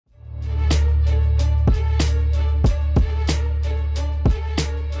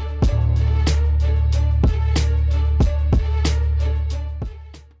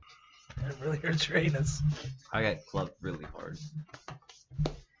Trainus. I got clubbed really hard.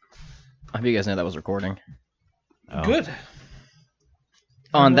 I hope you guys know that was recording. Oh, Good.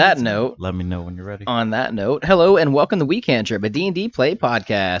 On that note, Let me know when you're ready. hello and welcome to Weekend Trip, a D&D play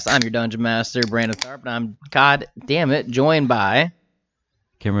podcast. I'm your Dungeon Master, Brandon Tharp, and I'm, god damn it, joined by...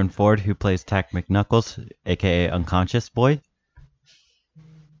 Cameron Ford, who plays Tack McKnuckles, aka Unconscious Boy.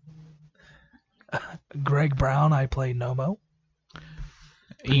 Greg Brown, I play Nomo.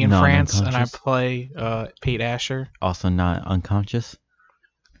 Ian France, and I Non-unconscious. play Pete Asher. Also not unconscious.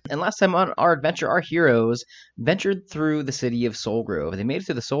 And last time on our adventure, our heroes ventured through the city of Soul Grove. They made it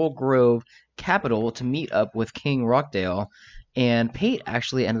to the Soul Grove capital to meet up with King Rockdale, and Pate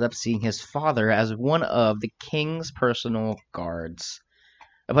actually ended up seeing his father as one of the king's personal guards.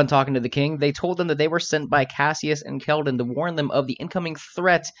 Upon talking to the king, they told them that they were sent by Cassius and Keldon to warn them of the incoming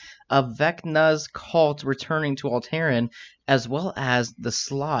threat of Vecna's cult returning to Alteran, as well as the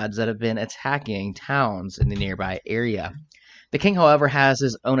Slods that have been attacking towns in the nearby area. The king, however, has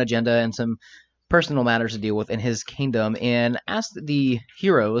his own agenda and some personal matters to deal with in his kingdom, and asked the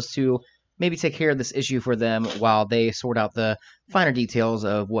heroes to maybe take care of this issue for them while they sort out the finer details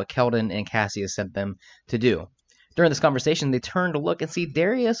of what Keldon and Cassius sent them to do. During this conversation, they turned to look and see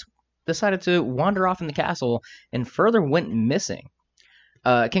Darius decided to wander off in the castle and further went missing.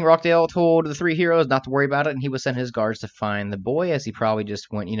 King Rockdale told the three heroes not to worry about it, and he would send his guards to find the boy, as he probably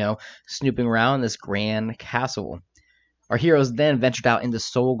just went, snooping around this grand castle. Our heroes then ventured out into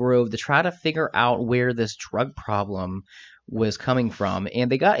Soul Grove to try to figure out where this drug problem was coming from,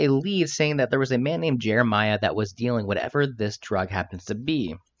 and they got a lead saying that there was a man named Jeremiah that was dealing whatever this drug happens to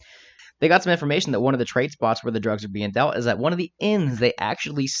be. They got some information that one of the trade spots where the drugs are being dealt is at one of the inns they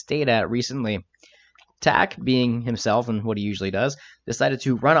actually stayed at recently. Tack, being himself and what he usually does, decided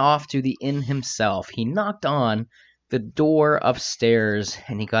to run off to the inn himself. He knocked on the door upstairs,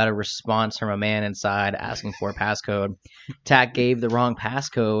 and he got a response from a man inside asking for a passcode. Tack gave the wrong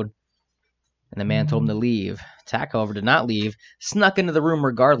passcode, and the man told him to leave. Tack, however, did not leave, snuck into the room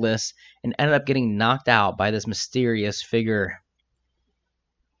regardless, and ended up getting knocked out by this mysterious figure.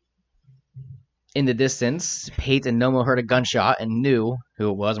 In the distance, Pate and Nomo heard a gunshot and knew who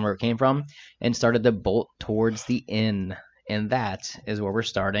it was and where it came from, and started to bolt towards the inn. And that is where we're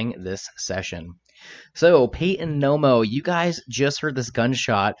starting this session. So, Pate and Nomo, you guys just heard this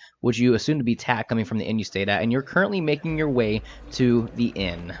gunshot, which you assume to be Tack coming from the inn you stayed at, and you're currently making your way to the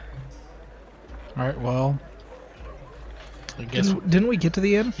inn. All right, well, I guess. Didn't we get to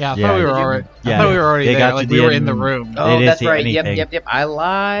the inn? Yeah, I Yeah, thought we were did you- already. yeah, I thought we were already they there. got Like to we the were end. in the room. They Oh, didn't that's see right. anything Yep. I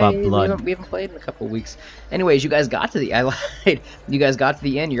lied. but blood. We haven't played in a couple of weeks. Anyways, you guys got to the. I lied. You guys got to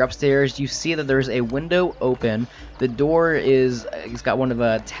the inn. You're upstairs. You see that there's a window open. The door is. He's got one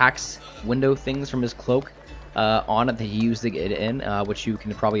of Tack's window things from his cloak on it that he used to get in, which you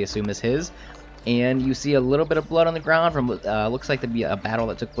can probably assume is his. And you see a little bit of blood on the ground from what looks like to be a battle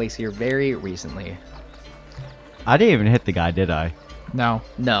that took place here very recently. I didn't even hit the guy, did I? No,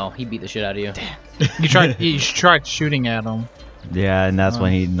 No, he beat the shit out of you. you tried. You tried shooting at him. Yeah, and that's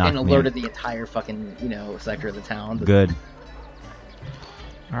when he knocked And me. alerted the entire fucking, sector of the town. Good.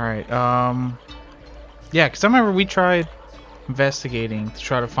 All right. Yeah, because I remember we tried investigating to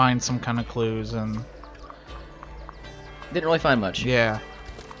try to find some kind of clues, and Didn't really find much. yeah.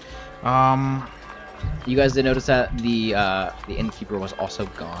 You guys did notice that the innkeeper was also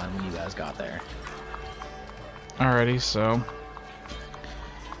gone when you guys got there. Alrighty, so.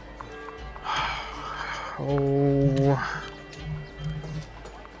 Oh.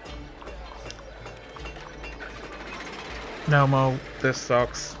 No, Mo, this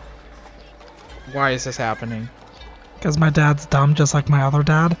sucks. Why is this happening? Because my dad's dumb, just like my other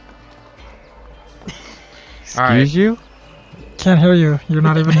dad. Excuse you? Can't hear you. You're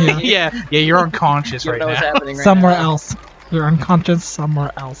not even here. yeah, you're unconscious You right know what's now. happening right Somewhere now. else. You're unconscious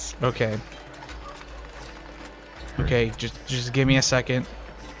somewhere else. Okay. Okay, just give me a second.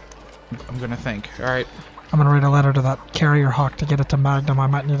 I'm gonna think. All right. I'm gonna write a letter to that carrier hawk to get it to Magnum. I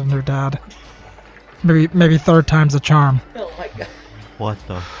might need a new dad. Maybe third time's a charm. Oh my god. What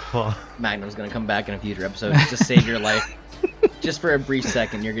the fuck? Magnum's gonna come back in a future episode just to save your life. Just for a brief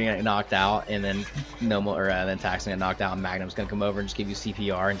second, you're gonna get knocked out, and then then Tack's gonna get knocked out, and Magnum's gonna come over and just give you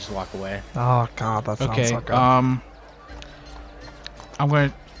CPR and just walk away. Oh god, that sounds Okay. so good. I'm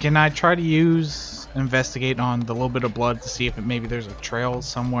gonna. Can I try to use investigate on the little bit of blood to see if maybe there's a trail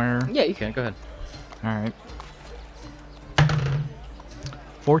somewhere? Yeah, you can. Go ahead. All right.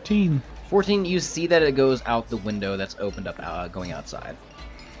 14. 14, you see that it goes out the window that's opened up going outside.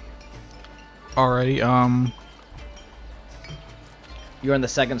 Alrighty. You're on the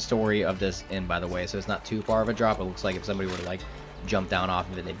second story of this inn, by the way, so it's not too far of a drop. It looks like if somebody were to, jump down off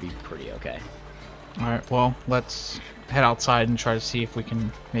of it, they'd be pretty okay. Alright, well, let's head outside and try to see if we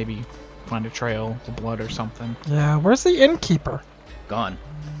can maybe find a trail of blood or something. Yeah, where's the innkeeper? Gone.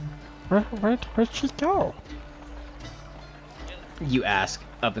 Where'd she go? You ask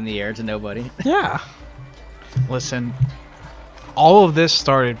up in the air to nobody. Yeah. Listen, all of this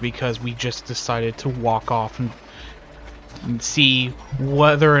started because we just decided to walk off and see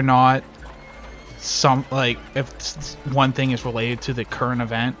whether or not if one thing is related to the current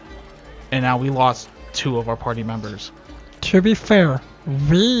event, and now we lost 2 of our party members. To be fair,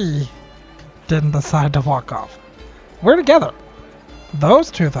 we didn't decide to walk off. We're together.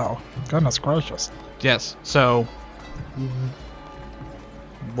 Those 2, though, goodness gracious. Yes, so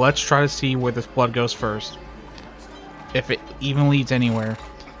let's try to see where this blood goes first, if it even leads anywhere,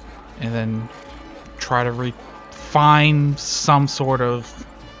 and then try to find some sort of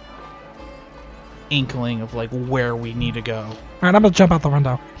inkling of like where we need to go. All right, I'm gonna jump out the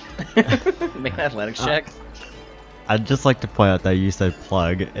window. Make an athletics check. I'd just like to point out that you said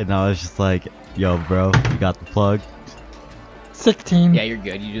plug, and I was just like, yo, bro, you got the plug? 16. Yeah, you're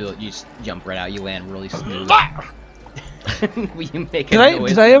good. You just jump right out. You land really smooth. Will you make a Did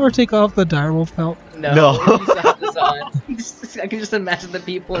noise? I ever take off the direwolf belt? No. No. You still have this on. I can just imagine the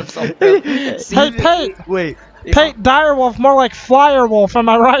people or something. Hey, Pate! Wait. Pate, direwolf, more like flyer wolf, am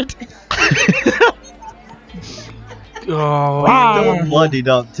I right? Oh, Wow. Still bloodied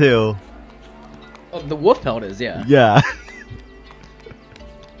up, too. Oh, the wolf pelt is, yeah. Yeah.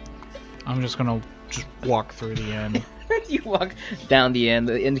 I'm just gonna walk through the end. You walk down the end.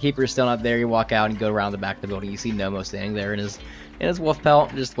 The innkeeper is still not there. You walk out and go around the back of the building. You see Nomo standing there in his wolf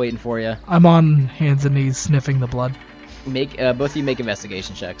pelt, just waiting for you. I'm on hands and knees sniffing the blood. Make both of you make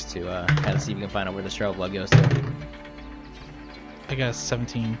investigation checks to kind of see if you can find out where this trail of blood goes to. I guess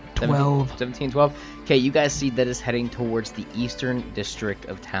 17. 12. 17, 12. Okay, you guys see that it's heading towards the eastern district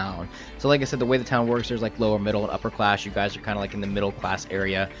of town. So like I said, the way the town works, there's like lower, middle, and upper class. You guys are kind of like in the middle class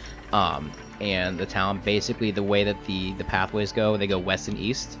area. And the town, basically the way that the pathways go, they go west and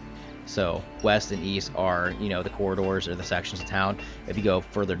east. So west and east are, the corridors or the sections of town. If you go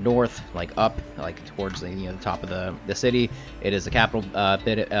further north, like up, like towards the top of the city, it is the capital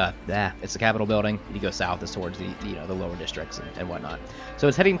it's the Capitol building. If you go south, it's towards the lower districts and whatnot. So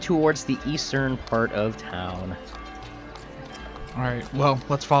it's heading towards the eastern part of town. Alright, well,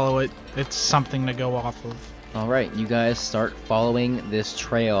 let's follow it. It's something to go off of. All right, you guys start following this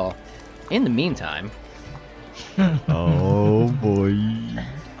trail. In the meantime, Oh, boy.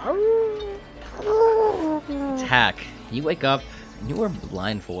 Tack, you wake up and you are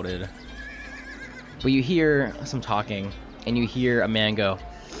blindfolded. But you hear some talking, and you hear a man go,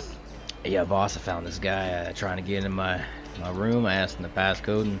 "Yeah, boss, I found this guy trying to get in my room. I asked him the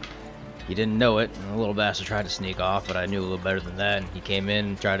passcode, and he didn't know it. And the little bastard tried to sneak off, but I knew a little better than that. And he came in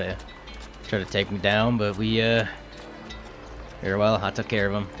and tried to take me down, but well, I took care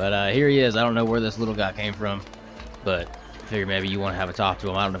of him. But here he is. I don't know where this little guy came from, but I figured maybe you want to have a talk to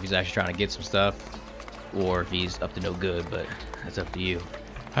him. I don't know if he's actually trying to get some stuff, or if he's up to no good, but that's up to you."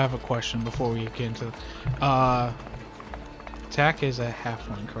 I have a question before we get into Tack is a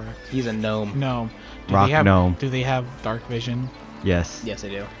halfling, correct? He's a gnome. No. Rock gnome. Do they have dark vision? Yes. Yes, I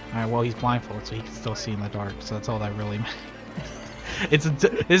do. Alright, well, he's blindfolded, so he can still see in the dark, so that's all that really matters. This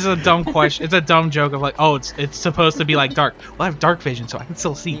is a dumb question. It's a dumb joke of like, oh, it's supposed to be like dark. Well, I have dark vision, so I can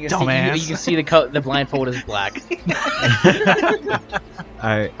still see. You can Dumbass. you can see the blindfold is black.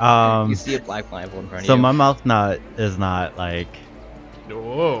 Alright, You see a black blindfold in front of so you. my mouth is not like...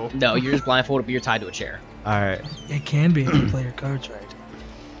 Whoa. No, you're just blindfolded, but you're tied to a chair. Alright. It can be if you play your cards right.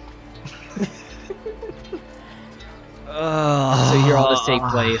 So you hear all this take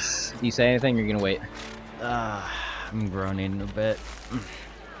place. Do you say anything, or you're gonna wait? I'm groaning a bit.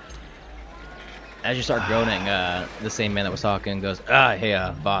 As you start groaning, the same man that was talking goes,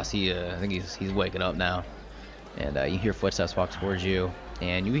 hey, boss, I think he's waking up now. And you hear footsteps walk towards you,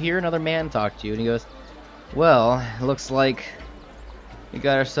 and you hear another man talk to you, and he goes, "Well, it looks like we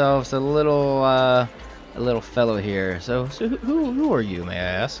got ourselves a little fellow here. So who are you, may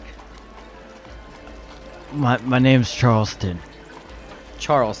I ask?" My name's Charleston.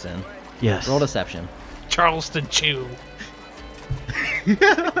 Charleston. Yes. Roll deception. Charleston Chew.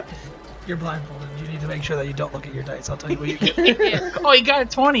 You're blindfolded. You need to make sure that you don't look at your dice. I'll tell you what you get. Oh, you got a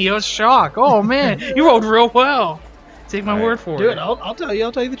 20. I was shocked. Oh, man. You rolled real well. Take my Alright. word for Do it. it. I'll tell you.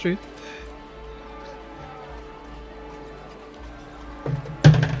 I'll tell you the truth.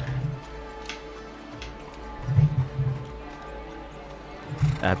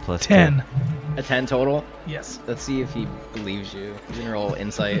 At plus 10. A 10 total. Yes. Let's see if he believes you. He's gonna roll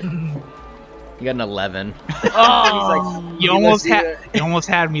insight. You got an 11. Oh, You almost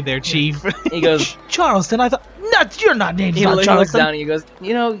had me there, Chief. He goes. Charleston. I thought, no, you're not named He looks Charleston. down and he goes,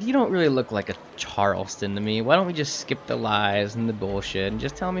 you know, you don't really look like a Charleston to me. Why don't we just skip the lies and the bullshit and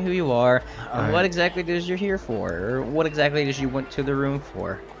just tell me who you are and Alright. what exactly it is you're here for, or what exactly it is you went to the room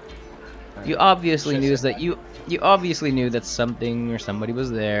for. You obviously knew that you obviously knew that something or somebody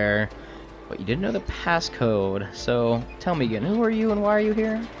was there, but you didn't know the passcode. So tell me again, who are you and why are you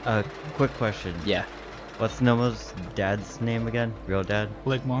here? Quick question. Yeah. What's Nomo's dad's name again? Real dad?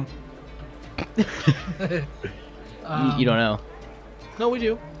 Ligmon. You don't know, No, we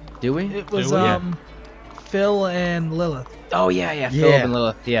do. do we? It was Do we? Phil and Lilith. Oh yeah, Philip Yeah. and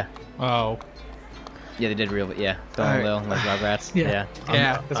Lilith. Yeah, Oh. yeah, they did real. Yeah, Phil and Alright. Lil, like Rugrats. Yeah.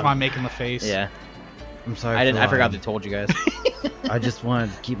 Yeah, that's why I'm making the face. Yeah. I'm sorry. I didn't. for I forgot they lying. told you guys. I just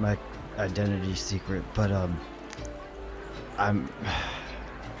wanted to keep my identity secret, but I'm.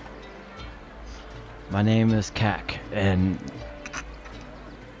 My name is Kak, and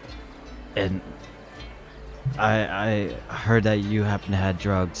I heard that you happen to have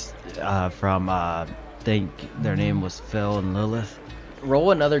drugs from think their name was Phil and Lilith.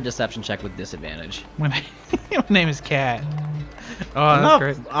 Roll another deception check with disadvantage. My name is Cat. Oh, that's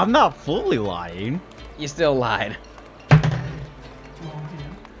great. I'm not fully lying. You still lied.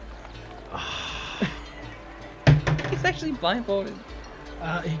 He's actually blindfolded.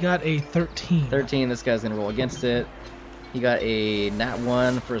 He got a 13. 13. This guy's gonna roll against it. He got a nat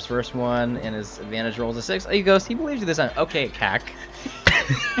 1 for his first one, and his advantage rolls a 6. He goes. He believes you this time. Okay, Kak.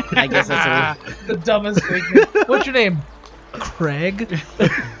 I guess that's The dumbest thing. What's your name? Craig. all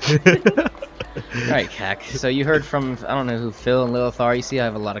right, Kak. So you heard from I don't know who Phil and Lilith are. You see, I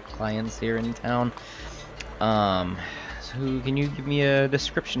have a lot of clients here in town. So can you give me a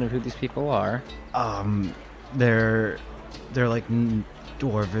description of who these people are? They're like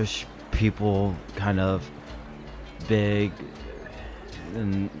dwarvish people, kind of big,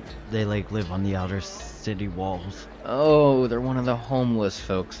 and they like live on the outer city walls. Oh, they're one of the homeless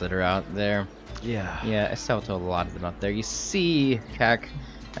folks that are out there. Yeah. Yeah, I sell to a lot of them out there. You see, Kak,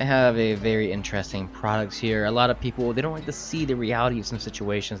 I have a very interesting product here. A lot of people, they don't like to see the reality of some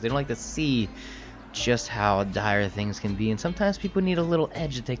situations. They don't like to see just how dire things can be. And sometimes people need a little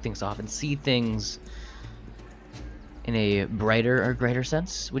edge to take things off and see things in a brighter or greater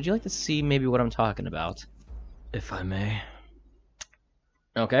sense. Would you like to see maybe what I'm talking about? If I may.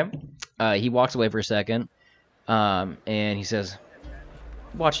 Okay. He walks away for a second, and he says,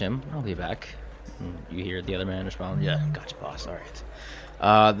 "Watch him. I'll be back." And you hear the other man respond, "Yeah, gotcha, boss. All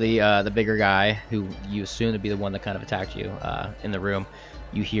right." The bigger guy, who you assume to be the one that kind of attacked you in the room,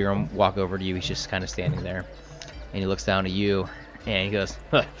 you hear him walk over to you. He's just kind of standing there, and he looks down at you, and he goes,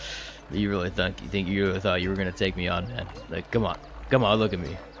 huh, "You really think you really thought you were gonna take me on, man? Like, come on, look at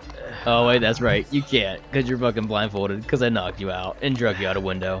me." Oh wait, that's right. You can't, cause you're fucking blindfolded. Cause I knocked you out and drug you out a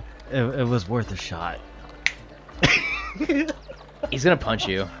window. It was worth a shot. He's gonna punch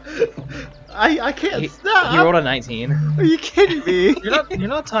you. I can't stop. He rolled a 19. Are you kidding me? You're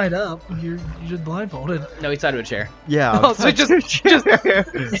not tied up. You're just blindfolded. No, he's tied to a chair. Yeah. Oh, so just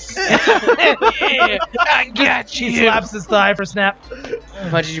I got he slaps his thigh for snap.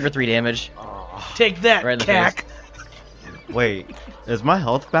 Punches you for 3 damage. Take that, Right in the Cack. Wait, is my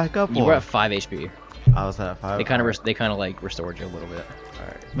health back up? You or were at 5 HP. I was at 5. They kind of like restored you a little bit.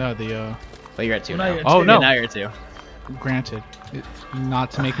 Alright. No, the But you're at 2 Well, now now. you're at Oh, two. no. Yeah, now you're at 2. granted,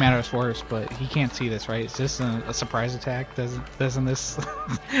 not to make matters worse, but he can't see this, right? Is this a surprise attack? Doesn't this?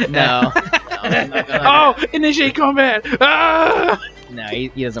 No. Oh, initiate combat! Ah! No, he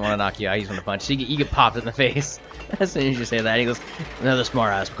doesn't want to knock you out. He just want to punch. You get popped in the face as soon as you say that. He goes, "Another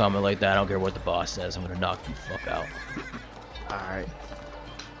smart ass comment like that. I don't care what the boss says. I'm gonna knock you the fuck out." Alright.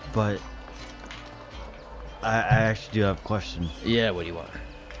 But I actually do have a question. Yeah, what do you want?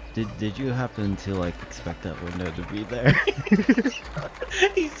 Did you happen to like expect that window to be there?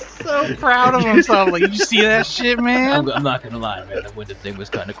 He's so proud of himself. Like, you see that shit, man? I'm not gonna lie, man. The window thing was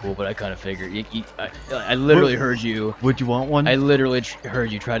kind of cool, but I kind of figured. I literally heard you. Would you want one? I literally heard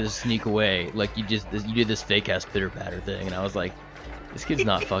you try to sneak away. Like you did this fake ass pitter patter thing, and I was like, this kid's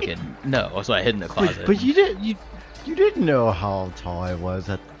not fucking no. So I hid in the closet. But you didn't know how tall I was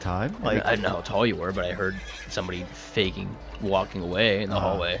at the time. Like I didn't know how tall you were, but I heard somebody faking walking away in the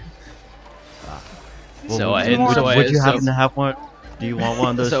hallway. well, So I would, hid. So I would you so, happen to have one? Do you want one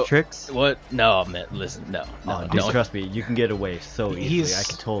of those So- tricks? What? No, man. Listen, no, Oh, don't. trust me, you can get away so easily. He's- I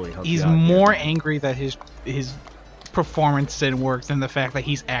can totally help you He's out here. more angry that his performance didn't work than the fact that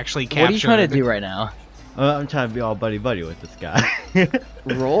he's actually captured. What are you trying to do right now? I'm trying to be all buddy with this guy.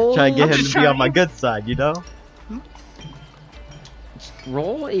 Roll. Trying to get I'm him just to be on trying- my good side, you know?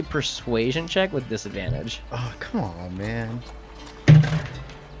 roll a persuasion check with disadvantage. Oh, come on, man.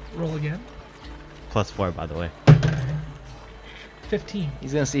 Roll again. +4, by the way. 15.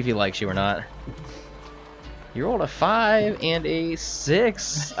 He's gonna see if he likes you or not. You rolled a 5 and a 6.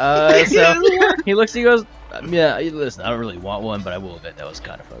 So he looks at you and goes, yeah, listen, I don't really want one, but I will admit that was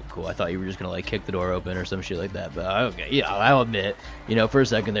kind of fucking cool. I thought you were just gonna like kick the door open or some shit like that, but okay, yeah, I'll admit, for a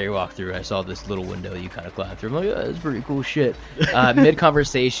second there you walked through, I saw this little window you kind of climbed through. I'm like, yeah, that's pretty cool shit.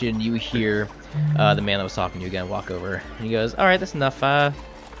 Mid-conversation, you hear the man that was talking to you again walk over, and he goes, all right, that's enough. I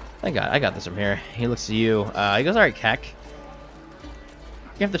got this from here. He looks at you. He goes, all right, Kek.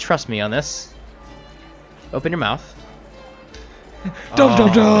 You have to trust me on this. Open your mouth. Dum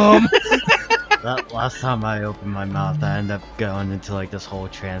dum dum. That last time I opened my mouth, I ended up going into like this whole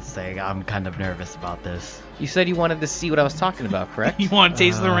trance thing. I'm kind of nervous about this. You said you wanted to see what I was talking about, correct? You want to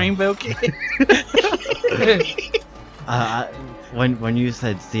taste the rainbow, kid? When you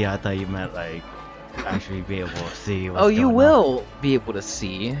said see, I thought you meant like actually be able to see what's Oh, you going will be able to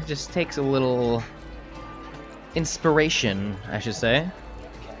see. It just takes a little inspiration, I should say.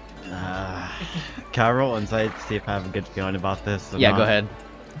 Can I roll insight to see if I have a good feeling about this? or Yeah, not? go ahead.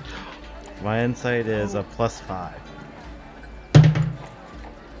 My insight is a +5.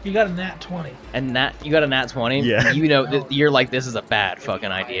 You got a nat 20. And you got a nat 20? Yeah. You're like, this is a bad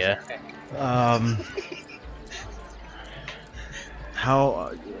fucking idea.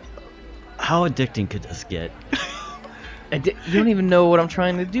 How addicting could this get? You don't even know what I'm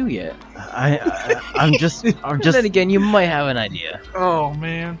trying to do yet. I'm just. Then again, you might have an idea. Oh,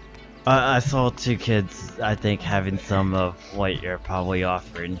 man. I saw two kids, I think, having some of what you're probably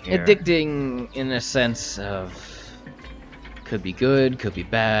offering here. Addicting in a sense of could be good, could be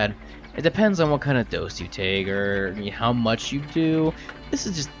bad. It depends on what kind of dose you take or how much you do. This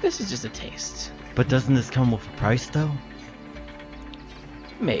is just a taste. But doesn't this come with a price, though?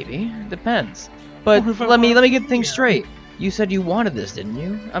 Maybe. Depends. But let me get things straight. You said you wanted this, didn't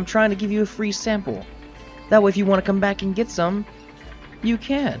you? I'm trying to give you a free sample. That way, if you want to come back and get some, you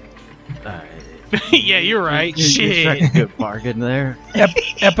can. Yeah, you're right. You Shit. struck a good bargain there.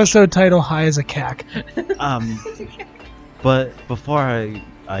 Episode title: High as a Cack. But before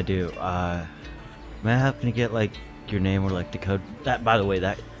I do, may I happen to get like your name or like the code? That, by the way,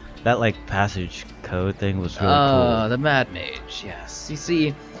 that like passage code thing was really cool. The Mad Mage. Yes. You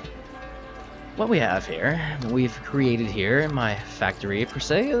see, what we have here, what we've created here in my factory per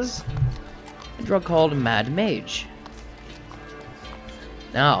se, is a drug called Mad Mage.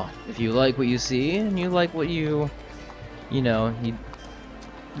 Now, if you like what you see and you like what you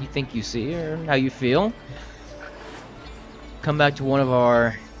think you see or how you feel, come back to one of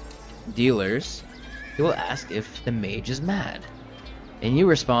our dealers. He will ask if the mage is mad, and you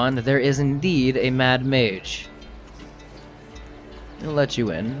respond that there is indeed a mad mage. He'll let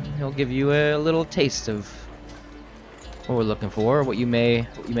you in. He'll give you a little taste of what we're looking for, what you may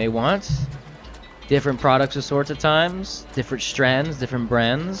want. Different products of sorts of times, different strands, different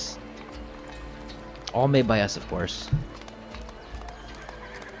brands. All made by us, of course.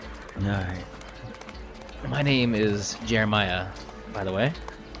 Alright. My name is Jeremiah, by the way.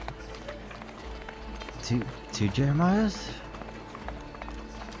 Two Jeremiahs?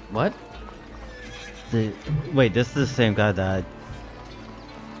 What? Wait, this is the same guy that.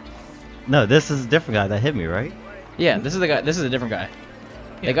 No, this is a different guy that hit me, right? Yeah, this is the guy. This is a different guy.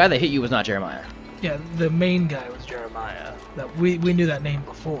 Yeah. The guy that hit you was not Jeremiah. Yeah, the main guy was Jeremiah. That we knew that name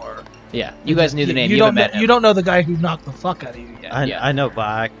before. Yeah, you guys knew the name. You don't haven't met him. You don't know the guy who knocked the fuck out of you yet. I know,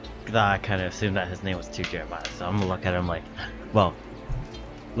 but I kind of assumed that his name was two Jeremiah, so I'm gonna look at him like, well,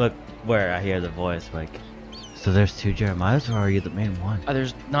 look where I hear the voice, like, so there's two Jeremiahs, or are you the main one?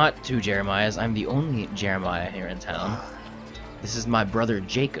 There's not two Jeremiahs. I'm the only Jeremiah here in town. This is my brother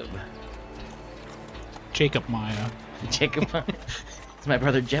Jacob. Jacob Maya. Jacob. It's my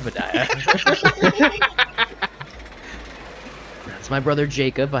brother Jebediah. That's my brother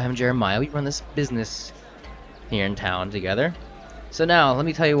Jacob. I'm Jeremiah. We run this business here in town together. So now, let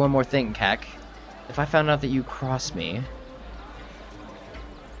me tell you one more thing, Kek. If I found out that you cross me,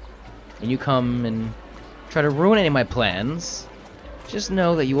 and you come and try to ruin any of my plans, just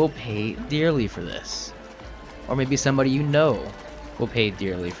know that you will pay dearly for this. Or maybe somebody you know will pay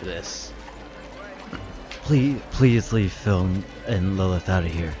dearly for this. Please leave Phil and Lilith out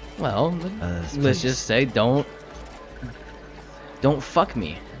of here. Well, please. let's just say don't fuck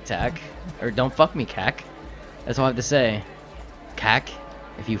me, Tak. Or don't fuck me, Kek. That's all I have to say. Kek,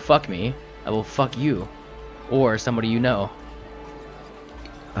 if you fuck me, I will fuck you. Or somebody you know.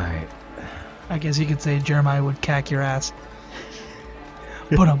 Alright. I guess you could say Jeremiah would cack your ass.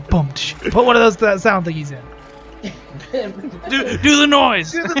 Put one of those sound thingies in. Do the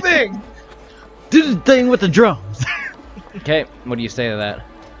noise. Do the thing. Do the thing with the drums. Okay, what do you say to that?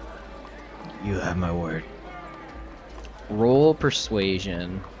 You have my word. Roll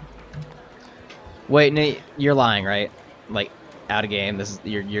persuasion. Wait, Nate, you're lying, right? Like, out of game. This is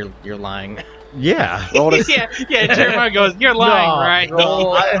you're lying. Yeah. Roll to yeah. Jeremiah goes, "You're lying, No, right?"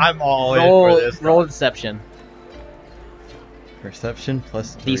 roll- I'm all roll, in for this. roll deception. Perception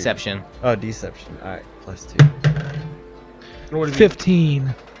plus 3. Deception. Oh, deception. Alright, plus 2.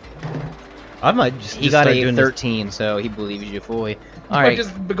 15. I might just. He got start a doing this- 13, so he believes you fully. All I right,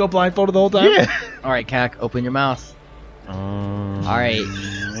 just go blindfolded the whole time. Yeah. all right, Cac, open your mouth. All right.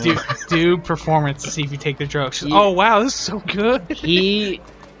 Do performance to see if you take the drugs. She's, You- oh wow, this is so good. He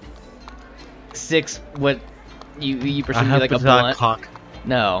what you I presume to be have like to a blunt. cock.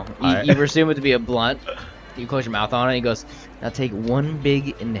 No, Alright. you presume it to be a blunt. You close your mouth on it. He goes, now take one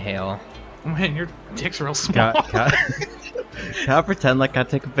big inhale. Man, your dick's real small. Can I pretend like I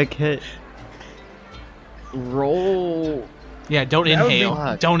take a big hit? Roll. Yeah, don't That would be-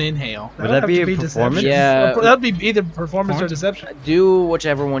 inhale. Don't inhale. Would that have be to a performance? deception. Yeah. That'd be either performance or deception. Do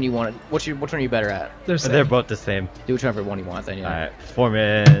whichever one you want. Which one are you better at? They're They're same. both the same. Do whichever one you want. Then yeah. Alright,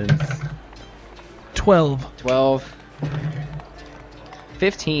 performance. 12. 12.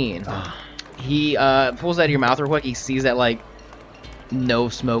 15. He pulls out of your mouth real quick. He sees that like no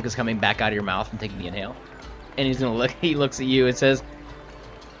smoke is coming back out of your mouth from taking the inhale, and he's gonna look. He looks at you and says,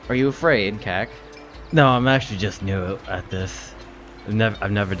 "Are you afraid, Cac?" No, I'm actually just new at this.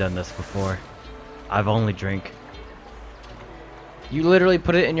 I've never done this before. I've only drank. You literally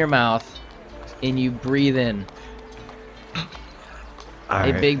put it in your mouth, and you breathe in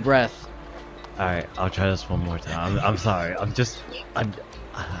Alright. a big breath. Alright, I'll try this one more time. I'm sorry. I'm just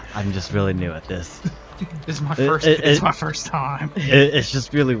really new at this. This is my It- first. it- It's it- my first time. It's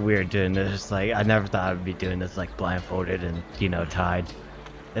just really weird doing this. It's like I never thought I'd be doing this like blindfolded and tied.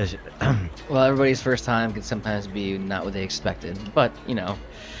 It's, Well, everybody's first time can sometimes be not what they expected, but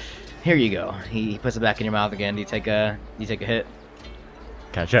here you go. He puts it back in your mouth again. Do you take a hit?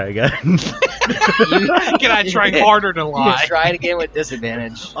 can I try again? Can I try harder to You lie? try it again with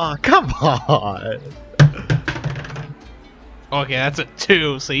disadvantage. Oh come on! Okay, that's a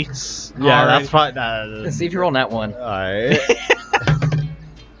 2. So he's Yeah, already- that's probably Let's see if you roll that one. Alright.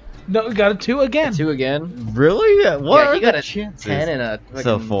 No, we got a 2 again. 2 again. Really? What Yeah, are he got the a chances? 10 and a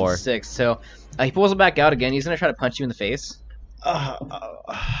So fucking 4. 6. So he pulls it back out again. He's gonna try to punch you in the face.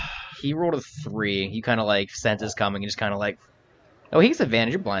 He rolled a 3. You kind of like sense it's coming. You just kind of like, oh, he gets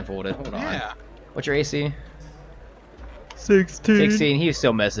advantage. You're blindfolded. Hold on. Yeah. What's your AC? 16. 16. He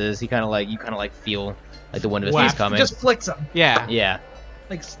still misses. He kind of like feel like the wind of his Wow. face coming. Just flicks him. Yeah. Yeah.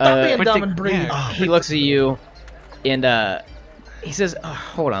 Like, stop being But dumb the- and breathe. yeah. He looks at you, and he says, oh,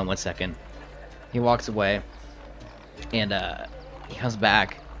 "Hold on one second." He walks away, and he comes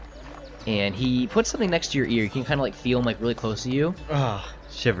back, and he puts something next to your ear. You can kind of like feel him like really close to you. Oh,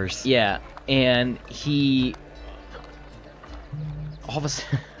 shivers. Yeah, and he all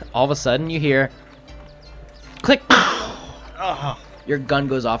of a sudden you hear click. Oh, Your gun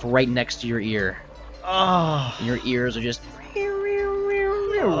goes off right next to your ear, oh, and your ears are just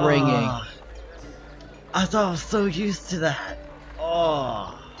ringing. I thought I was so used to that.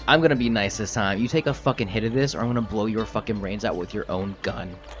 Oh. I'm gonna be nice this time. You take a fucking hit of this, or I'm gonna blow your fucking brains out with your own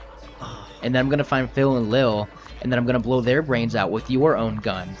gun. And then I'm gonna find Phil and Lil, and then I'm gonna blow their brains out with your own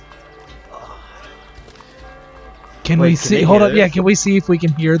gun. Can Wait, we can see? they Hold hear up. Yeah, this? can we see if we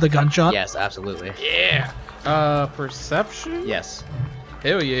can hear the gunshot? Yes, absolutely. Yeah. Perception? Yes.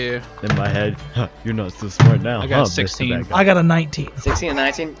 Hell yeah. In my head, huh, you're not so smart now. I got huh, 16. Mr. Bad Guy? I got a 19. 16 and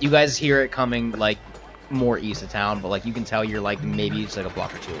 19. You guys hear it coming like more east of town, but like you can tell you're like maybe just like a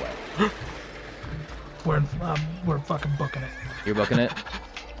block or 2 away. We're fucking booking it. You're booking it.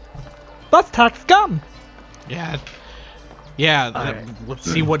 That's Tack's gun. Yeah. Yeah. Alright. Let's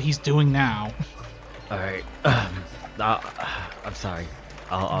see what he's doing now. Alright. I'm sorry.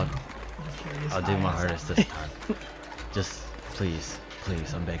 I'll do my hardest this time. Just please,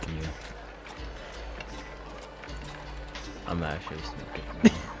 I'm begging you. I'm actually smoking.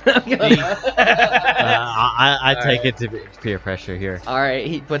 I take it to be peer pressure here. All right,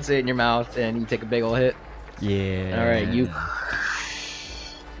 he puts it in your mouth, and you take a big ol' hit. Yeah. All right, you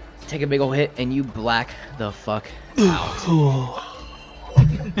take a big ol' hit, and you black the fuck out.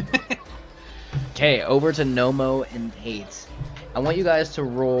 Okay, over to Nomo and Tate. I want you guys to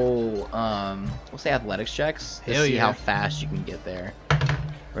roll, we'll say athletics checks to Hell see yeah. how fast you can get there,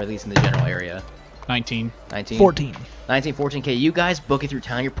 or at least in the general area. 19. 19. 14. 19, 14K. You guys booking through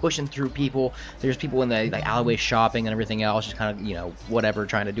town. You're pushing through people. There's people in the like alleyway shopping and everything else, just kind of whatever,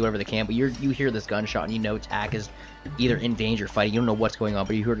 trying to do whatever they can. But you hear this gunshot and you know Tak is either in danger fighting. You don't know what's going on,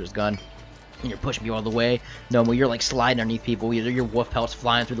 but you hear this gun and you're pushing people all the way. No, when you're like sliding underneath people, either your wolf pelts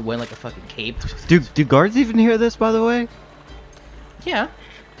flying through the wind like a fucking cape. Do guards even hear this, by the way? Yeah.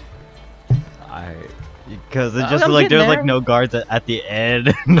 Because it I'm just like getting there's there. like no guards at the end.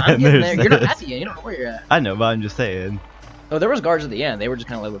 I'm and getting there's there. You're not this. at the end. You don't know where you're at. I know, but I'm just saying. Oh, there was guards at the end. They were just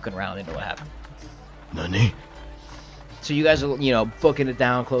kind of like looking around. They didn't know what happened. Nani? So you guys are, booking it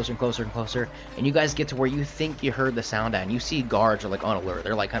down closer and closer and closer, and you guys get to where you think you heard the sound at, and you see guards are like on alert.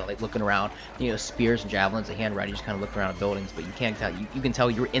 They're like kind of like looking around, spears and javelins, a hand ready, just kind of looking around at buildings, but you can't tell. You can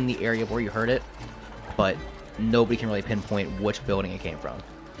tell you're in the area where you heard it, but nobody can really pinpoint which building it came from.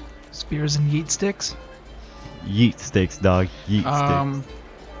 Spears and yeet sticks. Yeet sticks, dog. Yeet sticks.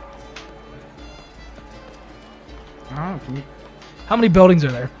 How many buildings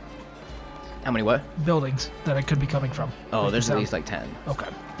are there? How many what? Buildings that it could be coming from. Oh, Like there's the at sound. least like 10. Okay.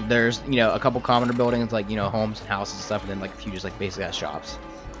 There's, a couple commoner buildings, like, homes and houses and stuff, and then like a few just like basically has shops.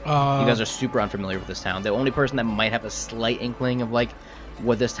 You guys are super unfamiliar with this town. The only person that might have a slight inkling of like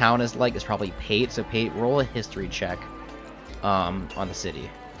what this town is like is probably Pate. So Pate, roll a history check on the city.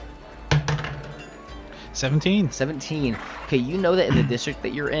 17. 17. Okay, you know that in the district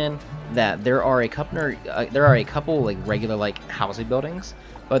that you're in, that there are a couple like regular like housing buildings,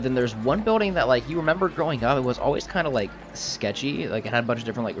 but then there's one building that like you remember growing up, it was always kind of like sketchy. Like it had a bunch of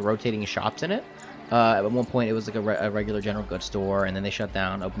different like rotating shops in it. At one point, it was like a regular general goods store, and then they shut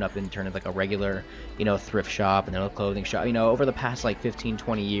down, opened up, and turned into like a regular, thrift shop, and then a clothing shop. Over the past like 15,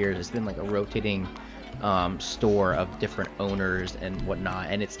 20 years, it's been like a rotating store of different owners and whatnot,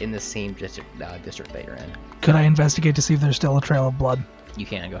 and it's in the same district that you're in. Could I investigate to see if there's still a trail of blood? You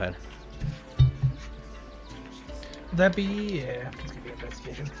can go ahead. Would that be Let's give you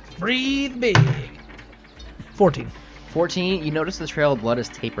investigation. Breathe big. 14. 14. You notice the trail of blood is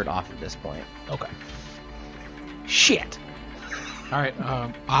tapered off at this point. Okay. Shit. All right.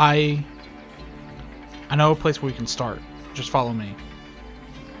 I know a place where we can start. Just follow me.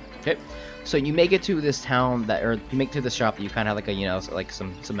 Okay. So you make it to this town you make it to this shop that you kind of have like a like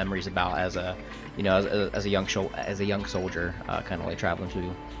some memories about as a as a young soldier, kind of like traveling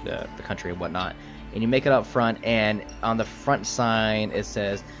through the country and whatnot. And you make it up front, and on the front sign it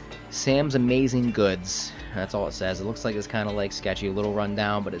says Sam's Amazing Goods. That's all it says. It looks like it's kind of like sketchy, a little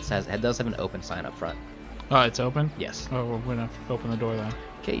rundown, but it does have an open sign up front. Oh, it's open? Yes. Oh, we're gonna open the door then.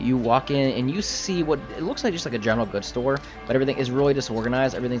 Okay, you walk in and you see what it looks like just like a general goods store, but everything is really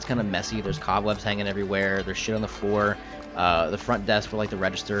disorganized. Everything's kind of messy. There's cobwebs hanging everywhere. There's shit on the floor. The front desk where like the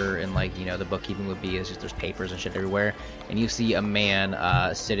register and like the bookkeeping would be is just there's papers and shit everywhere. And you see a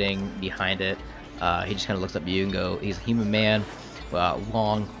man sitting behind it. He just kind of looks up at you and he's a human man,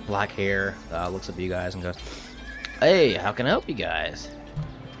 long black hair. Looks up at you guys and goes, "Hey, how can I help you guys?"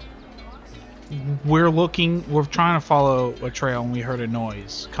 We're trying to follow a trail, and we heard a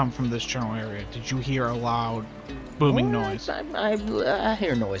noise come from this general area. Did you hear a loud booming noise? I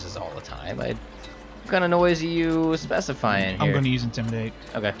hear noises all the time. What kind of noise are you specifying here? I'm going to use Intimidate.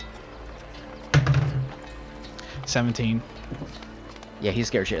 Okay. 17. Yeah, he's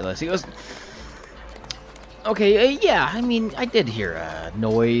scared shitless. He goes, "Okay, yeah, I mean, I did hear a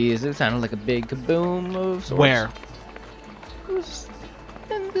noise. It sounded like a big kaboom of sorts." Where? It was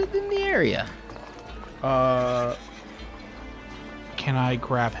in the area. Can I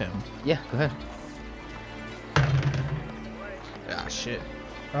grab him? Yeah, go ahead. Ah, shit.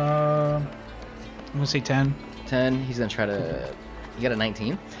 I'm going to say 10. 10. He's gonna try to. You got a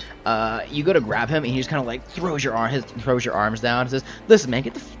 19. You go to grab him, and he just kind of like throws your arms down and says, "Listen, man,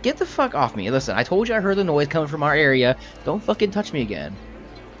 get the fuck off me. Listen, I told you I heard the noise coming from our area. Don't fucking touch me again.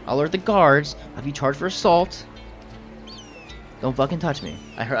 I'll alert the guards. I'll be charged for assault. Don't fucking touch me.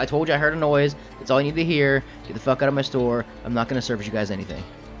 I told you I heard a noise. That's all you need to hear. Get the fuck out of my store. I'm not gonna service you guys anything."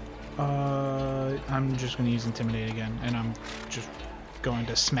 I'm just going to use Intimidate again, and I'm just going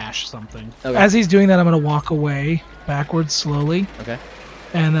to smash something. Okay. As he's doing that, I'm going to walk away backwards slowly, Okay.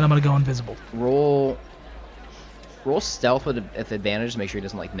 and then I'm going to go invisible. Roll stealth with advantage to make sure he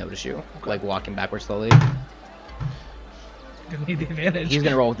doesn't like notice you. Like walking backwards slowly. Gonna need the advantage. He's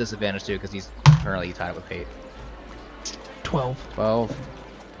gonna roll with disadvantage too because he's currently tied up with Pate. 12. 12,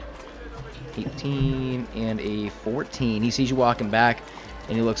 18, and a 14. He sees you walking back,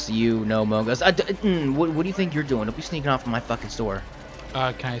 and he looks to you, Nomo, and goes, what do you think you're doing? Don't be sneaking off from my fucking store."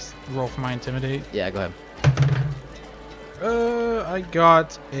 Can I roll for my Intimidate? Yeah, go ahead. I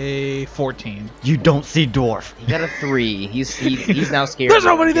got a 14. You don't see dwarf. He got a 3. He's now scared. There's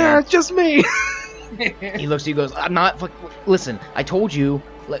nobody there. It's just me. He looks at you, goes, "I'm not. Listen, I told you.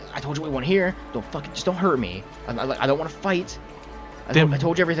 I told you we want here. Just don't hurt me. I don't want to fight. I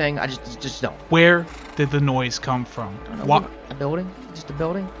told you everything. I just don't." Where did the noise come from? I don't know, What? a building? Just a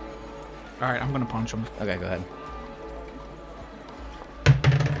building? All right, I'm gonna punch him. Okay, go ahead.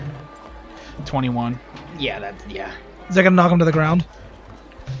 21. Yeah, Is that gonna knock him to the ground?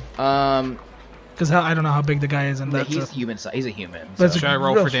 Um, Because I don't know how big the guy is, and that's he's human. He's a human. that's So. Should I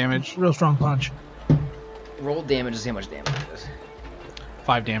roll for damage? Real strong punch. Roll damage to see how much damage it is.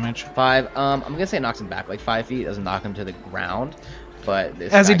 5 damage. 5. I'm gonna say it knocks him back like 5 feet. Doesn't knock him to the ground, but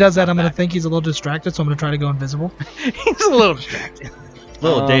this As he guy does gets that, knocked I'm gonna back. think he's a little distracted, so I'm gonna try to go invisible. He's a little distracted.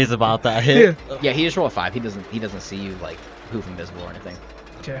 Little days about that hit. Yeah, he just rolled a 5. He doesn't see you like poof invisible or anything.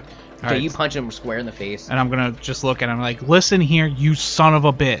 Okay. Okay, Alright. you punch him square in the face. And I'm gonna just look at him like, listen here, you son of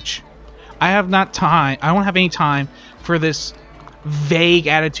a bitch. I don't have any time for this vague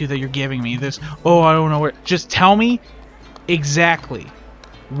attitude that you're giving me. This, oh, I don't know where. Just tell me exactly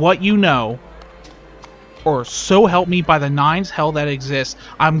what you know, or so help me by the 9's hell that exists,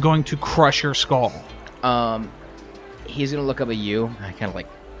 I'm going to crush your skull. He's gonna look up at you. I kind of like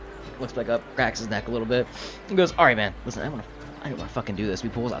looks back up, cracks his neck a little bit, and goes, "All right, man. Listen, I don't want to fucking do this." He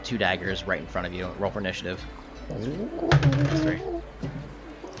pulls out 2 daggers right in front of you. Roll for initiative. 3.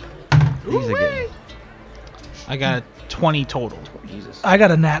 He's a good. I got a 20 total. Jesus. I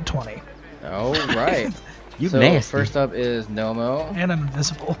got a nat 20, All right. You So nasty. first up is Nomo, and I'm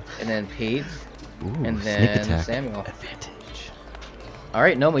invisible. and then Pete, Ooh, and sneak then attack. Samuel. Advantage. All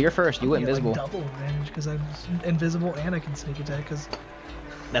right, Nomo, you're first. You went I get, invisible. Like, double advantage because I'm invisible and I can sneak attack. Because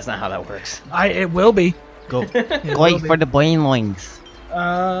That's not how that works. it will be. Go. It will Going be. for the boinglings.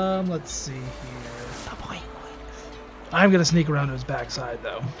 Let's see here. I'm gonna sneak around to his backside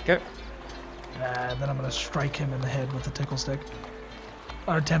though, Okay. and then I'm gonna strike him in the head with the tickle stick.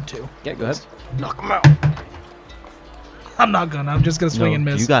 Or attempt to. Yeah, go ahead. Knock him out. I'm not gonna. I'm just gonna swing No, and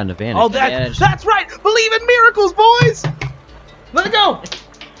miss. you got an advantage. Oh, Advantage. that's right. Believe in miracles, boys. Let it go.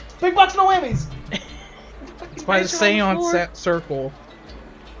 Big bucks, no whammies. It's by the seance set circle.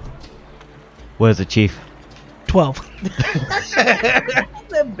 What is it, Chief? 12.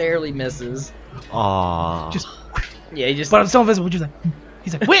 That barely misses. Aww. Just, Yeah, he just. but I'm still invisible.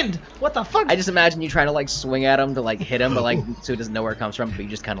 He's like, wind. What the fuck? I just imagine you trying to like swing at him to like hit him, but like so he doesn't know where it comes from, but you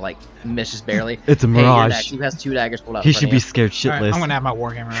just kind of like miss just barely. It's a Hey, you're mirage. next. He has 2 daggers pulled out. He in front should of be you. scared Alright, shitless. I'm gonna have my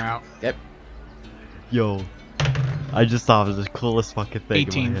Warhammer out. Yep. Yo. I just thought it was the coolest fucking thing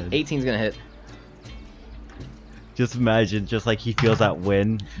 18. in my head. 18's gonna hit. Just imagine, just like he feels that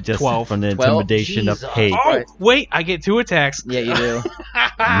win, just 12. from the 12? intimidation of Jesus. hate. Oh, Right. wait, I get 2 attacks. Yeah, you do.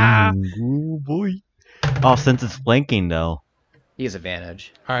 Ooh, boy. Oh, since it's flanking though. He has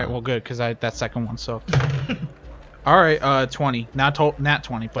advantage. Alright, well, good, because that second one sucked. Alright, 20. Not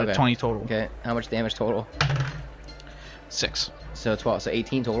 20, but Okay. 20 total. Okay, how much damage total? 6. So 12, so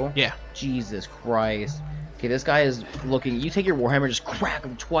 18 total? Yeah. Jesus Christ. Okay, this guy is looking. You take your Warhammer, just crack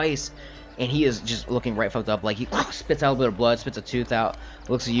him twice, and he is just looking right fucked up. Like he spits out a bit of blood, spits a tooth out,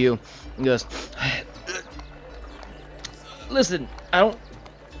 looks at you, and goes, "Listen, I don't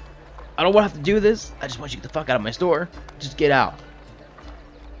want to have to do this. I just want you to get the fuck out of my store. Just get out.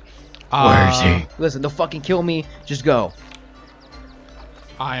 Where is he? Listen, they'll fucking kill me. Just go."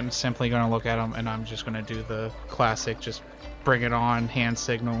 I'm simply going to look at him, and I'm just going to do the classic, just bring it on, hand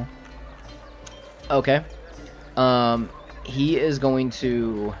signal. Okay. He is going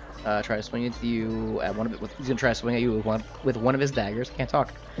to try to swing at you at one of it. He's gonna try to swing at you with one of his daggers. Can't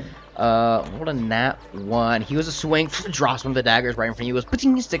talk. Rolled a nat 1. He goes to swing, drops one of the daggers right in front of you. Goes,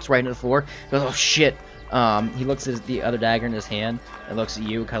 "Pting," sticks right into the floor. Goes, "Oh shit." He looks at the other dagger in his hand and looks at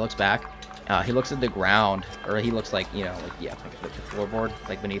you. Kind of looks back. He looks at the ground, or he looks like like the floorboard,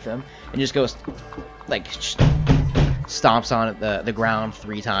 like beneath him, and just goes, like, stomps on the ground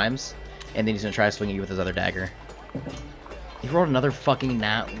 3 times, and then he's gonna try to swing at you with his other dagger. He rolled another fucking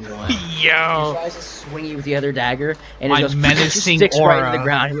nat 1. He Yo! tries to swing you with the other dagger, and My it goes menacing sticks right aura. into the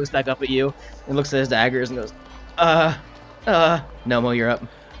ground. He looks back up at you and looks at his daggers and goes, Nomo, you're up.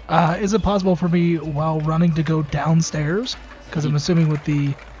 Is it possible for me while running to go downstairs? Because I'm assuming with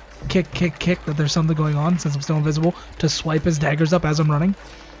the kick that there's something going on since I'm still invisible, to swipe his daggers up as I'm running?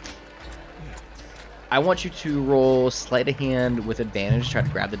 I want you to roll sleight of hand with advantage to try to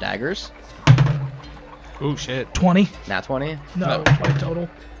grab the daggers. Oh, shit. 20? Nat 20. No, 20 total.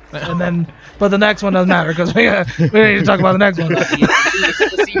 And then, but the next one doesn't matter because we need to talk about the next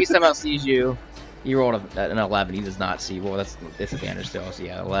one. He somehow sees you. You rolled an 11. He does not see you. Well, that's disadvantage still. So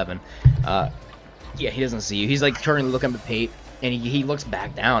yeah, 11. Yeah, he doesn't see you. He's like turning to look up at Pate, and he looks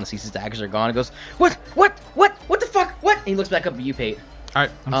back down and sees his daggers are gone and goes, What the fuck? What? And he looks back up at you, Pate. All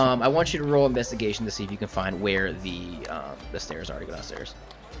right. I want you to roll investigation to see if you can find where the stairs are to go downstairs,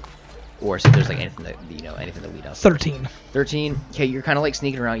 or see if there's like anything that anything that lead downstairs. 13. 13. Okay, you're kind of like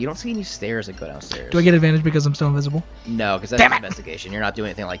sneaking around. You don't see any stairs that go downstairs. Do I get advantage because I'm still invisible? No, because that's Damn it! investigation. You're not doing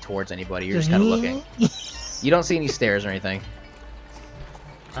anything like towards anybody. You're just kind of looking. You don't see any stairs or anything.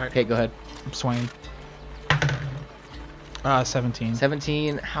 All right. Okay, go ahead. I'm swinging. 17.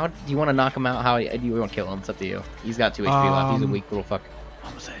 17. How do you want to knock him out? How do you want to kill him? It's up to you. He's got 2 HP left. He's a weak little fucker. I'm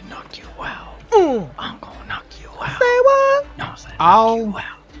gonna say knock you out. Mm. I'm gonna knock you out. Say what? No, I'm saying I'll knock you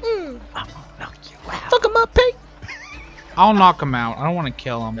out. Mm. I'm gonna knock you out. Fuck him up, pig. I'll knock him out. I don't want to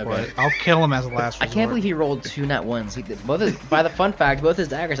kill him, Okay. but I'll kill him as a last I resort. can't believe he rolled 2 nat ones. By the fun fact, both his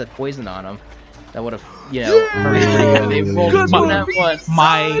daggers had poison on them. That would have, hurried pretty good. They rolled Good 2 one. nat ones.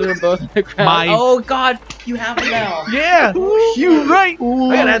 My- They were both on the ground. my- Oh God, you have it now. Yeah, you right.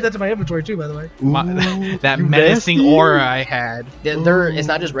 Ooh. I gotta add that to my inventory too, by the way. That You menacing nasty. aura I had. It's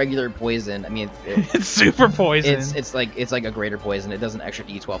not just regular poison. I mean, It's super poison. it's like a greater poison. It does an extra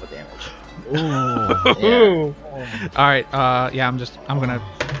D12 of damage. Ooh. Yeah. All right. Yeah. I'm gonna.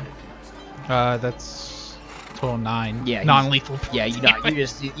 That's total 9. Yeah, he's- Non-lethal. Yeah, you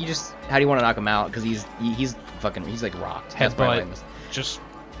just how do you want to knock him out? Because he's like rocked. That's probably Headbutt. like- Just.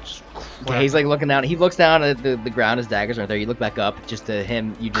 Yeah, he's like looking down. He looks down at the ground. His daggers aren't there. You look back up, just to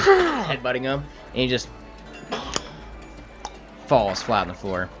him. You just headbutting him, and he just falls flat on the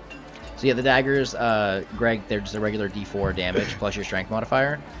floor. So yeah, the daggers, Greg, they're just a regular D4 damage plus your strength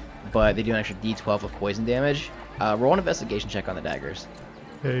modifier, but they do an extra D12 of poison damage. Roll an investigation check on the daggers.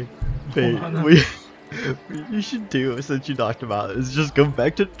 Hey, Hold on. what you should do since you knocked him out is just go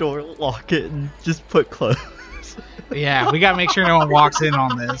back to the door, lock it, and just put close. Yeah. We gotta make sure no one walks in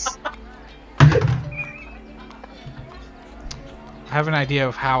on this. I have an idea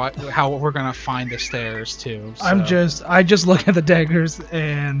of how we're gonna find the stairs too. So. I just look at the daggers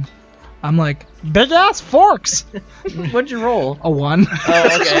and I'm like, big ass forks. What'd you roll? A 1.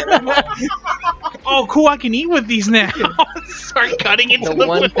 Oh, okay. Oh, cool! I can eat with these now. Start cutting into The the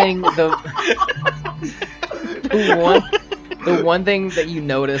one wood. thing, the one thing that you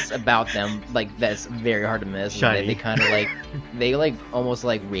notice about them, like that's very hard to miss, is that Shiny. they kind of they almost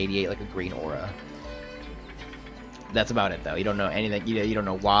like radiate like a green aura. That's about it though. You don't know anything. You don't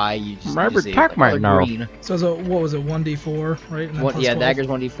know why. You just Robert see, Pack might they're know. green. So what was it? 1d4, right? And then plus Yeah, 12? daggers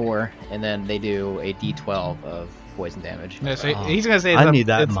 1d4, and then they do a d12 of poison damage. Yeah, so Oh, he's gonna say I it's need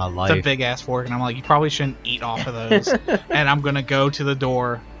that in it's my It's a life. big ass fork, and I'm like, you probably shouldn't eat off of those. And I'm gonna go to the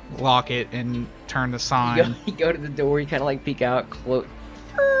door, lock it, and turn the sign. You go to the door. You kind of like peek out,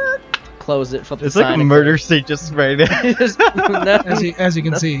 close it, flip the It's like sign. a and murder scene just right now. Just- no. As you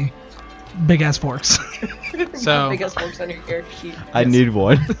can see, big ass forks. So- biggest forks on your character sheet. I need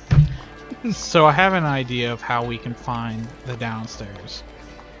one. So I have an idea of how we can find the downstairs.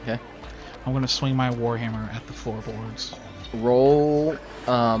 Okay. I'm gonna swing my warhammer at the floorboards. Roll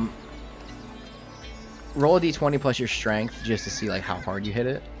a d20 plus your strength just to see like how hard you hit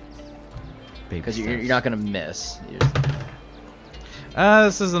it, because you're not gonna miss. You're just-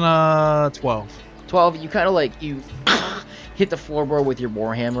 This is an 12. 12. You kind of like you hit the floorboard with your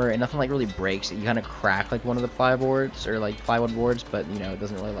warhammer, and nothing like really breaks. You kind of crack like one of the plyboards or like plywood boards, but it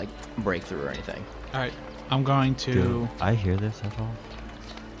doesn't really like break through or anything. All right, I'm going to. Do I hear this at all?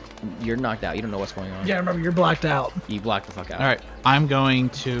 You're knocked out. You don't know what's going on. Yeah, remember you're blacked out. You blocked the fuck out. All right, I'm going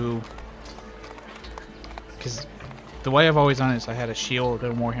to. Because the way I've always done it is I had a shield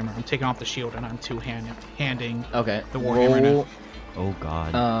and a warhammer. I'm taking off the shield and I'm handing. Okay. The warhammer roll, Oh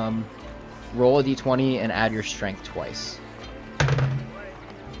god. roll a d20 and add your strength twice.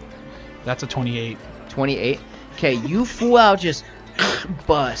 That's a 28. 28. Okay, you full out just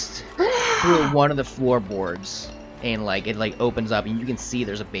bust through one of the floorboards, and like it like opens up, and you can see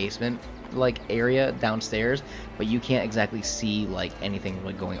there's a basement like area downstairs, but you can't exactly see like anything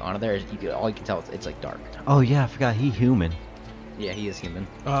like going on in there. All you can tell it's like dark. Oh yeah, I forgot he human. Yeah, he is human,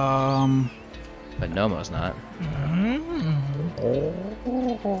 But but Nomo's not.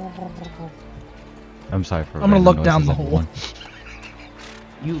 I'm sorry for. I'm gonna random look down noises, the hole. everyone.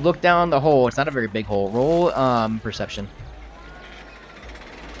 You look down the hole. It's not a very big hole. Roll perception.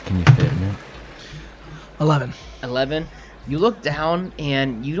 Can you fit in it? 11. 11. You look down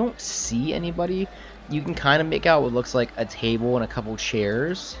and you don't see anybody. You can kind of make out what looks like a table and a couple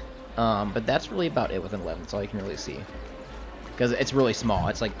chairs, but that's really about it within 11. That's all you can really see, because it's really small.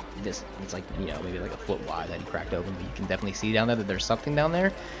 It's like this. It's like maybe like a foot wide that he cracked open, but you can definitely see down there that there's something down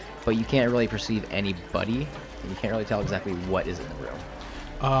there, but you can't really perceive anybody. And you can't really tell exactly what is in the room.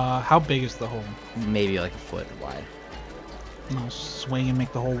 how big is the hole? Maybe like a foot wide. I'll swing and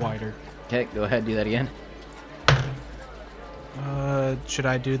make the hole wider. Okay, go ahead, do that again. Should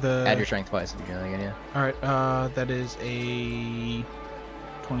I do the? Add your strength twice if you're doing it again, yeah. All right. That is a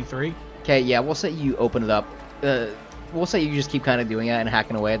 23. Okay, yeah, we'll say you open it up. We'll say you just keep kind of doing it and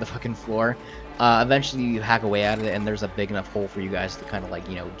hacking away at the fucking floor. Eventually you hack away at it, and there's a big enough hole for you guys to kind of like,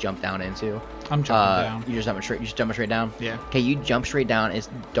 jump down into. I'm jumping down. You just jumping straight down? Yeah. Okay, you jump straight down. It's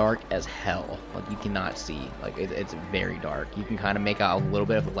dark as hell. Like, you cannot see. Like, it's very dark. You can kind of make out a little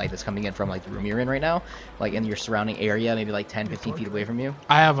bit of the light that's coming in from, like, the room you're in right now. Like, in your surrounding area, maybe, like, 10, 15 feet away from you.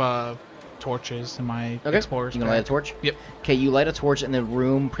 I have torches in my Okay, explorer's you gonna light a bag. torch? Yep. Okay, you light a torch, and the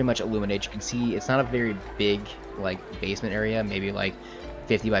room pretty much illuminates. You can see it's not a very big, like, basement area. Maybe, like,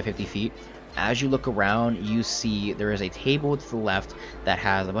 50 by 50 feet. As you look around, you see there is a table to the left that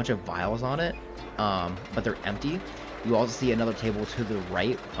has a bunch of vials on it, but they're empty. You also see another table to the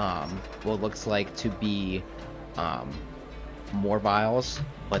right, what looks like to be more vials,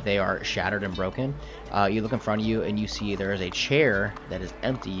 but they are shattered and broken. You look in front of you, and you see there is a chair that is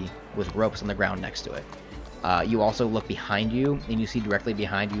empty with ropes on the ground next to it. You also look behind you, and you see directly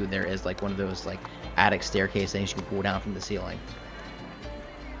behind you there is like one of those like attic staircase things you can pull down from the ceiling.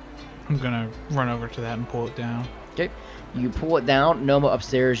 I'm gonna run over to that and pull it down. Okay, you pull it down. Noma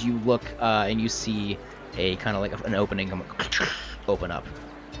upstairs. You look and you see a kind of like an opening open up.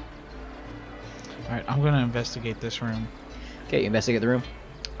 All right, I'm gonna investigate this room. Okay, you investigate the room.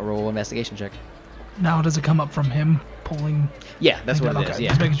 A roll investigation check. Now does it come up from him pulling? Yeah, that's what it Okay, is.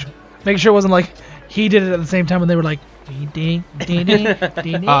 Yeah. just making sure it wasn't like he did it at the same time when they were like ding ding ding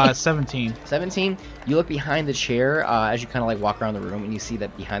ding ding. 17. 17. You look behind the chair as you kind of like walk around the room, and you see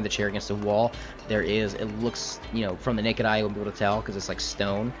that behind the chair against the wall there is. It looks, from the naked eye you'll be able to tell because it's like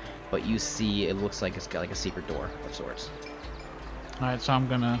stone, but you see it looks like it's got like a secret door of sorts. All right, so I'm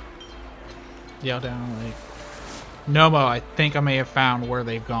gonna yell down like, Nomo, I think I may have found where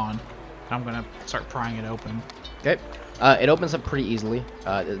they've gone. I'm gonna start prying it open. Okay. It opens up pretty easily.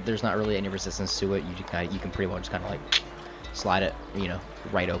 There's not really any resistance to it. You can pretty well just kind of like slide it,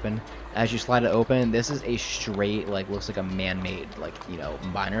 right open. As you slide it open, this is a straight, like, looks like a man-made, like,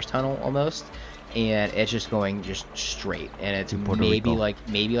 miner's tunnel almost, and it's just going just straight, and it's maybe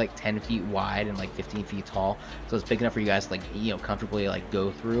like 10 feet wide and like 15 feet tall. So it's big enough for you guys to like, comfortably like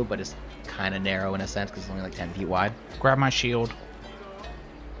go through, but it's kind of narrow in a sense because it's only like 10 feet wide. Grab my shield.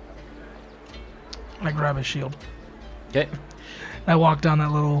 I grab his shield. Okay. I walk down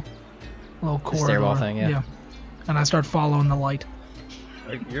that little corridor. Stairwell thing, yeah. And I start following the light.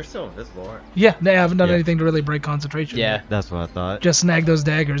 You're still invisible, aren't Yeah, I haven't done Yeah. anything to really break concentration. Yeah. you? That's what I thought. Just snagged those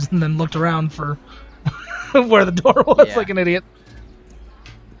daggers and then looked around for where the door was Yeah. like an idiot.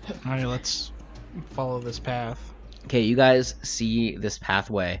 All right, let's follow this path. Okay, you guys see this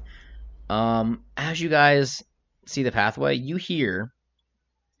pathway. As you guys see the pathway, you hear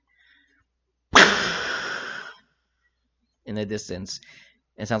in the distance.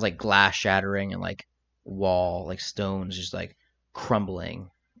 It sounds like glass shattering and like wall, like stones just like crumbling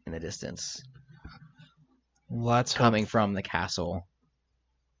in the distance, Let's coming from the castle.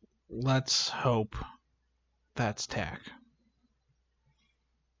 Let's hope that's Tack.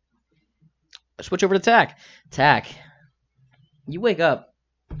 Switch over to Tack. Tack, you wake up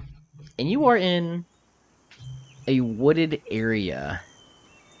and you are in a wooded area.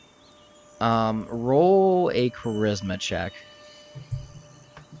 Roll a charisma check.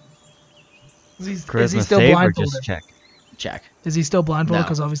 Is he Charisma still save or blindfolded? just check? Check. Is he still blindfolded? No.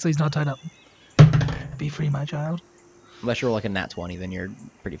 Because obviously he's not tied up. Be free, my child. Unless you roll like a nat 20, then you're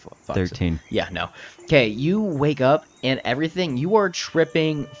pretty fucked. 13. Yeah, no. Okay, you wake up and everything, you are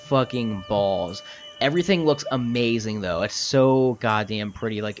tripping fucking balls. Everything looks amazing though. It's so goddamn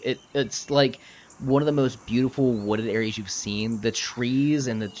pretty. Like it's like one of the most beautiful wooded areas you've seen. The trees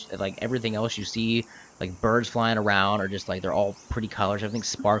and the like everything else you see, like birds flying around, are just like they're all pretty colors. Everything's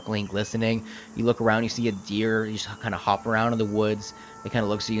sparkling, glistening. You look around, you see a deer. You just kind of hop around in the woods. It kind of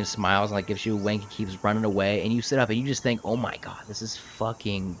looks at you and smiles and like gives you a wink and keeps running away. And you sit up and you just think, oh my god, this is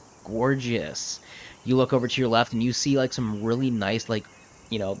fucking gorgeous. You look over to your left and you see like some really nice like,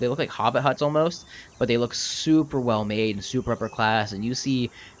 they look like hobbit huts almost, but they look super well made and super upper class. And you see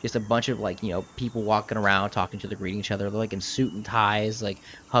just a bunch of like, people walking around, talking to other, greeting each other. They're like in suit and ties, like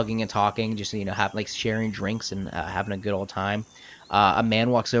hugging and talking, just, have like sharing drinks and having a good old time. A man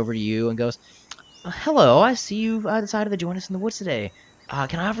walks over to you and goes, hello, I see you decided to join us in the woods today.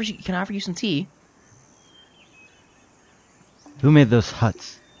 Can I offer you some tea? Who made those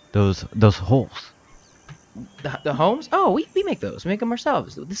huts? Those holes? The homes? Oh, we make those. We make them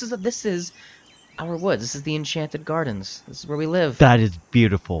ourselves. This is our woods. This is the Enchanted Gardens. This is where we live. That is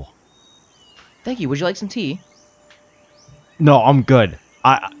beautiful. Thank you. Would you like some tea? No, I'm good.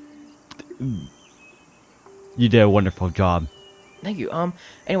 You did a wonderful job. Thank you.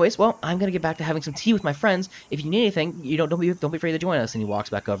 Anyways, well, I'm gonna get back to having some tea with my friends. If you need anything, don't be afraid to join us. And he walks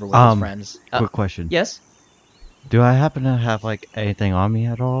back over with his friends. Quick question. Yes. Do I happen to have like anything on me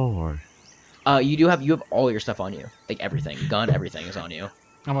at all, or? You have all your stuff on you, like everything, gun, everything is on you.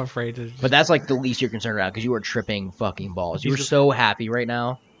 I'm afraid to. But that's like the least you're concerned about because you are tripping fucking balls. You were so happy right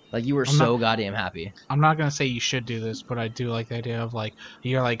now. Like you were so goddamn happy. I'm not gonna say you should do this, but I do like the idea of like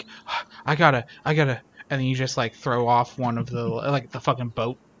you're like, I gotta, and then you just like throw off one of the like the fucking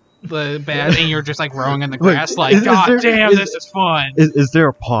boat, the bad, and you're just like rowing in the grass. Damn, this is fun. Is there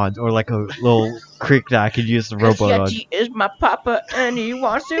a pond or like a little creek that I could use the rowboat on? He is my papa and he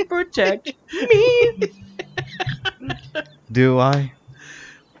wants to protect me. Do I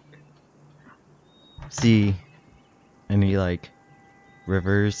see any like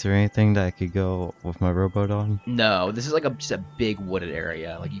rivers or anything that I could go with my rowboat on? No, this is like just a big wooded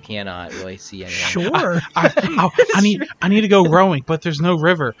area. Like you cannot really see anything. Sure. I need to go rowing, but there's no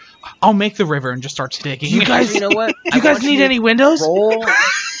river. I'll make the river and just start digging. You guys, you know what? You guys need any windows? Roll.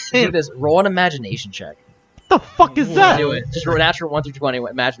 Do this. Roll an imagination check. The fuck is that? Do it. Just roll natural 1 through 20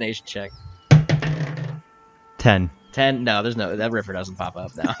 imagination check. 10. 10. No, there's no. That river doesn't pop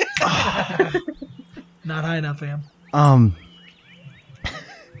up now. Not high enough, fam. Hold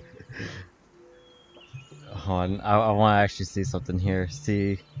on, I want to actually see something here.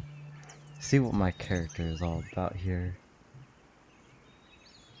 See what my character is all about here.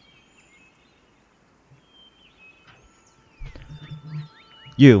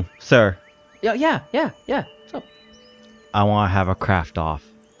 You, sir. Yeah. What's up? I want to have a craft off.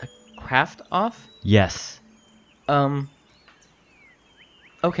 Craft off? Yes.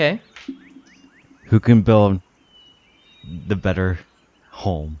 Okay. Who can build the better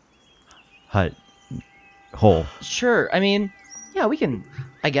home? Hut. Hole. Sure. I mean, yeah, we can.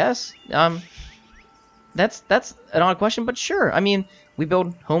 I guess. That's an odd question, but sure. I mean, we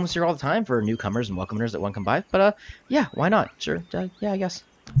build homes here all the time for newcomers and welcomers that want to come by. But yeah, why not? Sure. Yeah, I guess.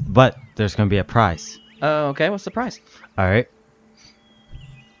 But there's gonna be a prize. Okay. What's the prize? All right.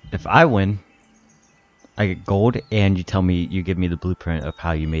 If I win, I get gold, and you give me the blueprint of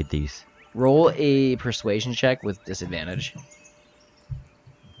how you made these. Roll a persuasion check with disadvantage.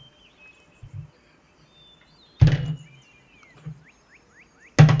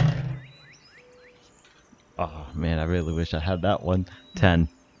 Oh man, I really wish I had that one. 10.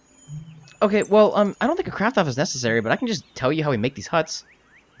 Okay, well, I don't think a craft off is necessary, but I can just tell you how we make these huts.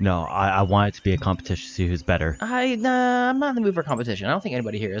 No, I want it to be a competition to see who's better. I'm not in the mood for competition. I don't think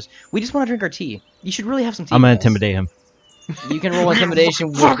anybody here is. We just want to drink our tea. You should really have some tea. I'm gonna with us. intimidate him. You can roll intimidation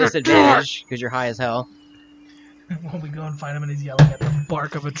with disadvantage because you're high as hell. When we go and find him and he's yelling at the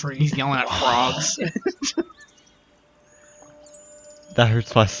bark of a tree. He's yelling at frogs. That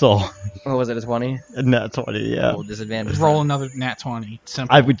hurts my soul. What was it, a 20? Nat 20, yeah. Roll disadvantage. Roll another nat 20.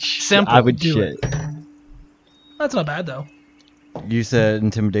 Simple. Simple. I would Do shit. That's not bad though. You said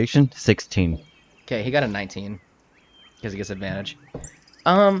intimidation? 16. Okay, he got a 19 because he gets advantage.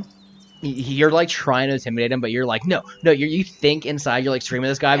 You're like trying to intimidate him, but you're like, no. You think inside you're like screaming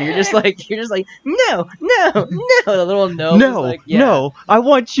at this guy, but you're just like, no. The little no. No, like, yeah. no. I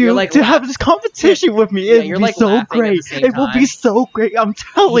want you You're like to have this competition with me. Yeah, It'd you're be like so laughing at great. the same It will time. be so great. I'm He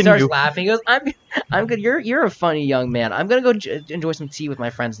telling starts you. laughing. He goes, I'm good. You're a funny young man. I'm gonna go enjoy some tea with my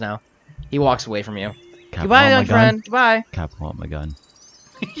friends now. He walks away from you. Can I Goodbye, pull out young my gun? friend. Goodbye. Can I pull out my gun?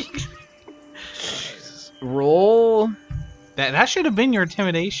 Roll That should have been your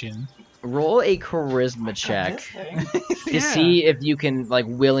intimidation. a charisma check to Yeah. see if you can like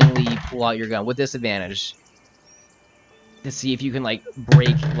willingly pull out your gun with disadvantage. To see if you can like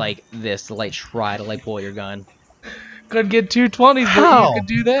break like this to like try to like pull your gun. Could get 220s, but How? you could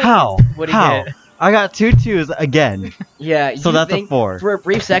do that. How? What do you How? get? I got 2 2s again. Yeah. So you that's a think 4. For a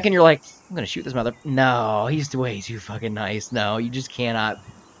brief second, you're like, I'm gonna shoot this mother. No, he's way too fucking nice. No, you just cannot.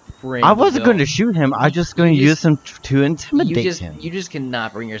 Bring I wasn't the- going to shoot him. I just going to You use him to intimidate him. You just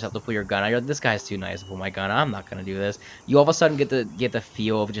cannot bring yourself to pull your gun. You're like, this guy's too nice to pull my gun. I'm not gonna do this. You all of a sudden get the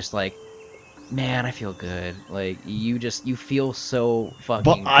feel of just like, man, I feel good. Like you feel so But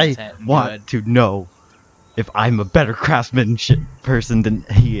fucking. I content and want good. to know if I'm a better craftsmanship person than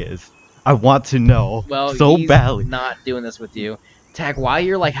he is. I want to know Well, so he's badly. not doing this with you. Tag, why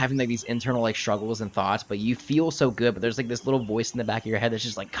you're like having like these internal like struggles and thoughts, but you feel so good, but there's like this little voice in the back of your head that's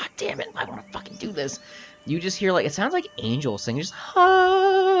just like, God damn it, I want to fucking do this. You just hear like it sounds like angels singing,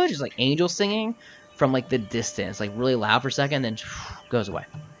 just like angels singing from like the distance, like really loud for a second, then goes away.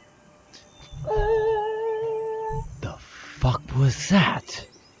 The fuck was that?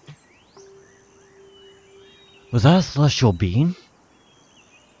 Was that a celestial being?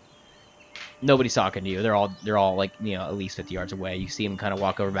 Nobody's talking to you. They're all like at least 50 yards away. You see him kind of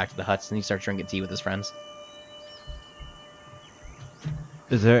walk over back to the huts and he starts drinking tea with his friends.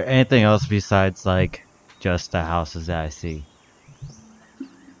 Is there anything else besides like just the houses that I see?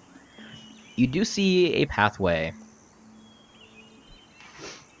 You do see a pathway.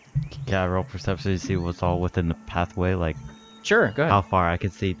 Can I roll perception to see what's all within the pathway? Like Sure, go ahead. how far I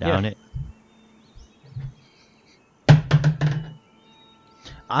can see down it?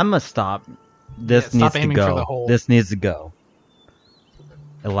 I'm gonna stop. This Yeah, stop needs to aiming for go. the hole. This needs to go.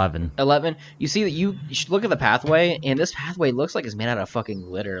 11. 11. You see that you should look at the pathway, and this pathway looks like it's made out of fucking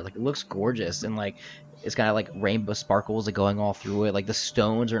glitter. Like, it looks gorgeous, and like it's got like rainbow sparkles like going all through it. Like the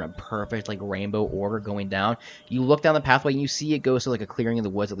stones are in a perfect like rainbow order going down. You look down the pathway and you see it goes to like a clearing in the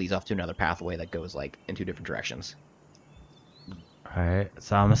woods that leads off to another pathway that goes like in two different directions. Alright,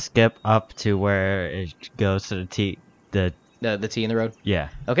 so I'm gonna skip up to where it goes to the The T in the road. yeah.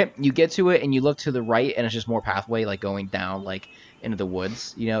 Okay, you get to it and you look to the right, and it's just more pathway like going down like into the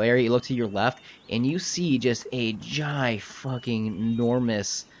woods, area. You look to your left and you see just a fucking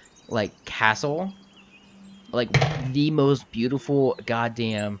enormous like castle, like the most beautiful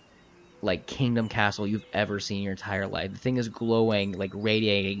goddamn like kingdom castle you've ever seen in your entire life. The thing is glowing, like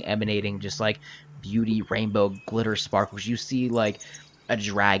radiating, emanating just like beauty, rainbow, glitter, sparkles. You see like a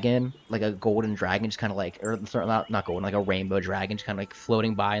dragon, like a golden dragon, just kind of like, or not golden, like a rainbow dragon, just kind of like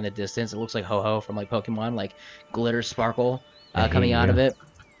floating by in the distance. It looks like Ho-Ho from like Pokemon, like glitter, sparkle coming out of it.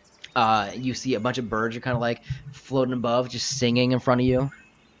 You see a bunch of birds are kind of like floating above, just singing in front of you.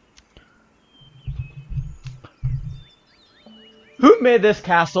 Who made this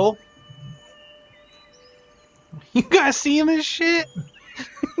castle? You guys seeing this shit?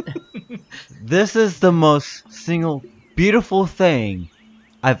 This is the most single beautiful thing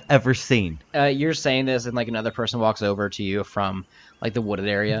I've ever seen. You're saying this, and like another person walks over to you from like the wooded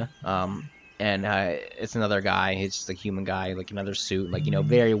area, and it's another guy. He's just a human guy, like another suit, like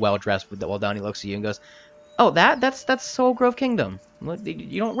very well dressed, well done. He looks at you and goes, "Oh, that's Soul Grove Kingdom. Look,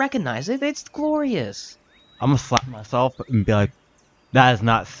 you don't recognize it? It's glorious." I'm gonna slap myself and be like, "That is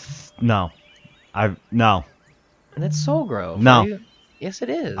not. No, no." And that's Soul Grove. No. Yes, it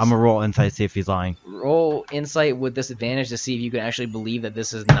is. I'm gonna roll insight, see if he's lying. Roll insight with disadvantage to see if you can actually believe that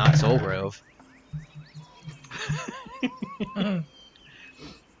this is not Soul Grove.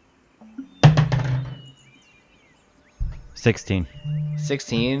 16.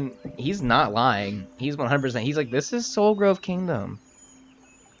 16. He's not lying. He's 100%. He's like, this is Soul Grove Kingdom.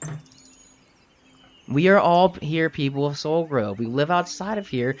 We are all here people of Soul Grove. We live outside of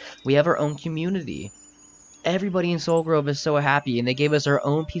here. We have our own community. Everybody in Soul Grove is so happy, and they gave us our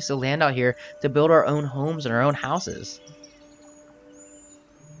own piece of land out here to build our own homes and our own houses.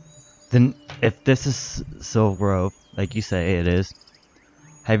 Then, if this is Soul Grove, like you say it is,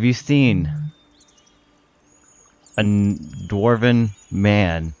 have you seen a dwarven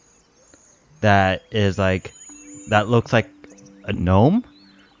man that is like, that looks like a gnome?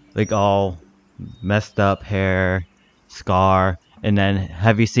 Like all messed up hair, scar, and then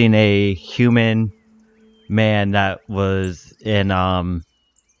have you seen a human man that was in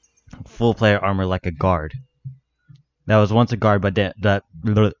full player armor like a guard? That was once a guard, but that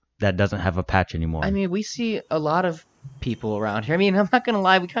doesn't have a patch anymore. I mean, we see a lot of people around here. I mean, I'm not gonna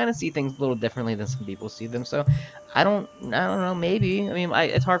lie, we kind of see things a little differently than some people see them. So, I don't know. Maybe. I mean,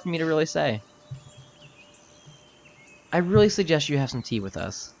 it's hard for me to really say. I really suggest you have some tea with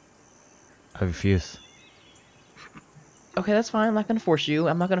us. I refuse. Okay, that's fine. I'm not gonna force you.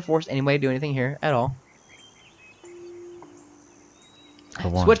 I'm not gonna force anybody to do anything here at all.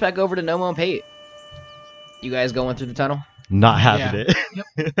 Switch back over to Nomo and Pate. You guys going through the tunnel? Not having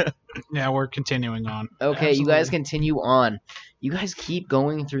it. Yeah, we're continuing on. Okay, you guys continue on. You guys keep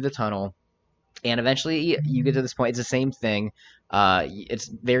going through the tunnel, and eventually you get to this point. It's the same thing. It's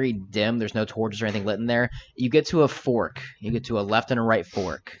very dim. There's no torches or anything lit in there. You get to a fork. You get to a left and a right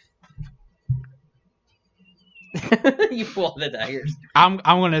fork. You pull the daggers. I'm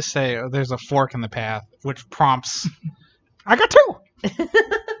gonna say there's a fork in the path, which prompts. I got two.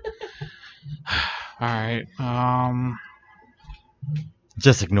 All right.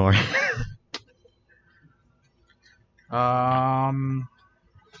 Just ignore.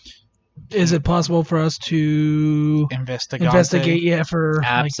 Is it possible for us to investigate? Yeah, for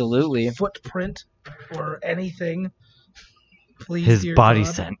Absolutely. like, footprint or anything. Please, His dear body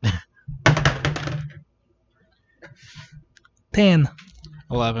God. scent. 10.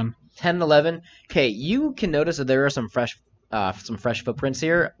 11. 10 and 11. Okay, you can notice that there are some fresh footprints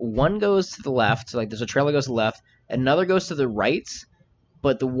here. One goes to the left, so like there's a trail that goes to the left. Another goes to the right.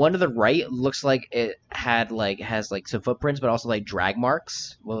 but the one to the right looks like it has like some footprints, but also like drag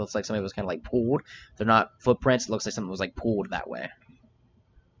marks. Well, it's like somebody was kind of like pulled. They're not footprints. It looks like something was like pulled that way.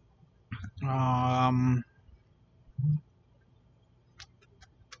 I'm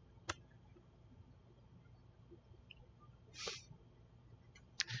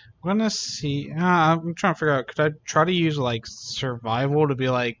gonna see. I'm trying to figure out. Could I try to use like survival to be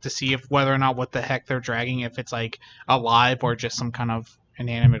like to see if whether or not what the heck they're dragging, if it's like alive or just some kind of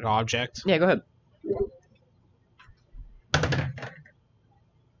inanimate object? Yeah, go ahead.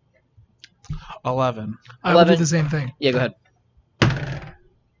 11. I will do 11. the same thing. Yeah, go ahead.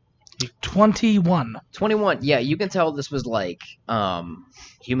 21. 21. Yeah, you can tell this was like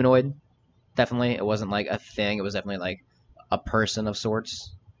humanoid. Definitely, it wasn't like a thing. It was definitely like a person of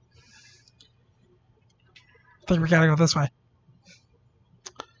sorts. I think we gotta go this way.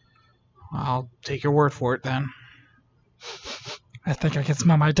 I'll take your word for it then. I think I can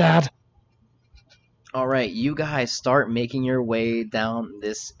smell my dad. All right, you guys start making your way down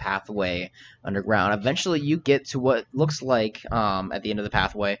this pathway underground. Eventually, you get to what looks like at the end of the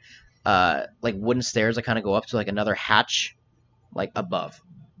pathway, like wooden stairs that kind of go up to like another hatch, like above.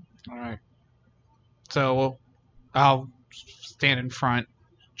 All right. So I'll stand in front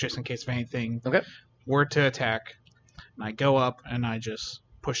just in case of anything. Okay. Were to attack, and I go up and I just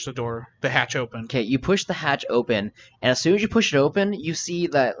push the hatch open. Okay, you push the hatch open, and as soon as you push it open, you see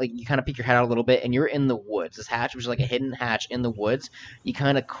that like you kind of peek your head out a little bit, and you're in the woods. This hatch, which is like a hidden hatch in the woods, you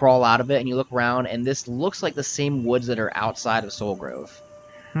kind of crawl out of it, and you look around, and this looks like the same woods that are outside of Soul Grove.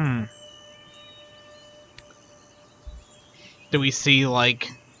 Do we see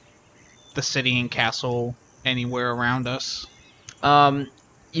like the city and castle anywhere around us?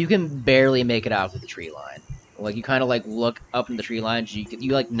 You can barely make it out to the tree line. Like you kind of like look up in the tree lines.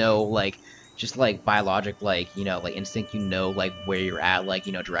 You like know like just like biologic like like instinct. You know like where you're at like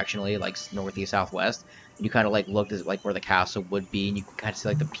directionally like northeast southwest. And you kind of like looked at like where the castle would be, and you can kind of see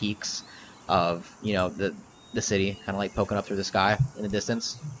like the peaks of the city kind of like poking up through the sky in the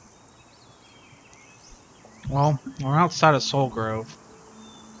distance. Well, we're outside of Soul Grove,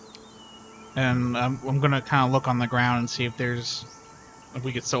 and I'm gonna kind of look on the ground and see if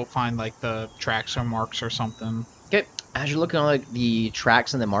we could still find like the tracks or marks or something. Okay, as you're looking at like the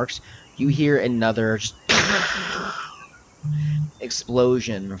tracks and the marks, you hear another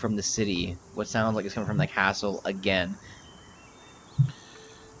explosion from the city. What sounds like it's coming from the castle again.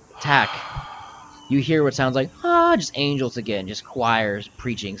 Tack. You hear what sounds like just angels again, just choirs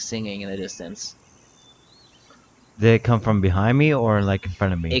preaching, singing in the distance. Did it come from behind me or like in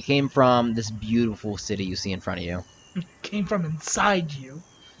front of me? It came from this beautiful city you see in front of you. It came from inside you.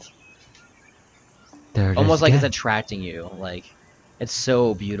 There it Almost is like it's again. attracting you. Like, it's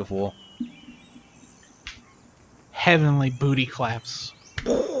so beautiful. Heavenly booty claps.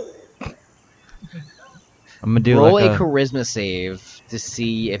 I'm gonna do Roll like a charisma save to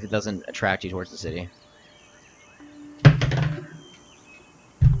see if it doesn't attract you towards the city.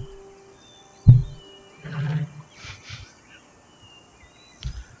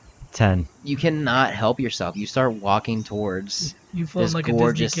 $10. You cannot help yourself. You start walking towards You float this like a Disney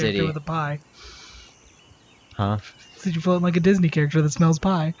gorgeous character city. with a pie. Huh? Did you float like a Disney character that smells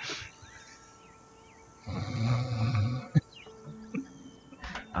pie?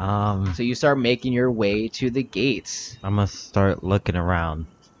 So you start making your way to the gates. I'm gonna start looking around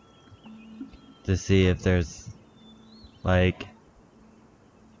to see if there's like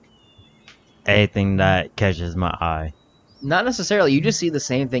anything that catches my eye. Not necessarily. You just see the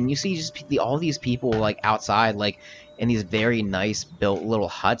same thing. You see just all these people like outside, like in these very nice built little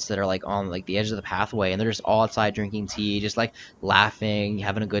huts that are like on like the edge of the pathway, and they're just all outside drinking tea, just like laughing,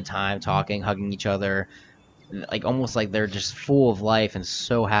 having a good time, talking, hugging each other, like almost like they're just full of life and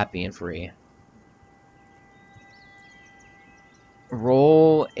so happy and free.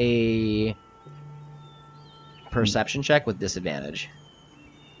 Roll a perception check with disadvantage.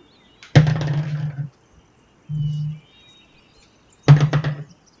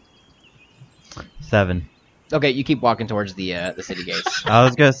 7. Okay, you keep walking towards the city gates. I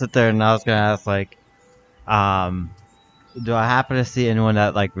was gonna sit there and I was gonna ask like, do I happen to see anyone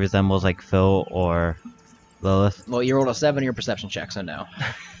that like resembles like Phil or Lilith? Well, you rolled a 7 on your perception check, so no.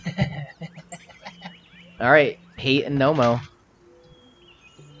 Alright, Pete and Nomo.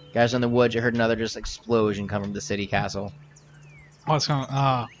 Guys in the woods, you heard another just explosion come from the city castle. What's going?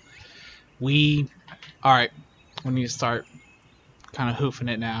 All right. We need to start kind of hoofing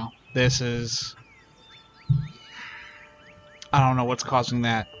it now. This is. I don't know what's causing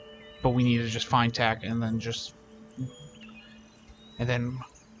that, but we need to just find Tack and then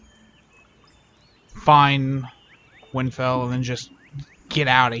find Winfell and then just get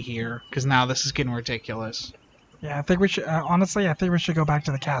out of here, because now this is getting ridiculous. Yeah, I think we should. Honestly, I think we should go back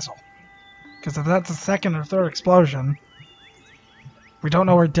to the castle. Because if that's a second or third explosion, we don't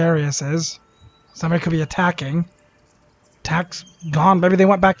know where Darius is. Somebody could be attacking. Attack's gone. Maybe they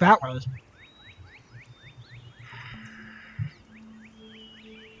went back that way.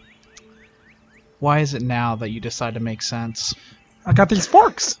 Why is it now that you decide to make sense? I got these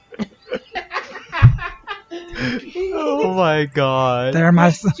forks. Oh my god. They're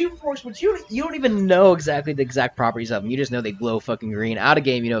my. Two forks, but you don't even know exactly the exact properties of them. You just know they glow fucking green. Out of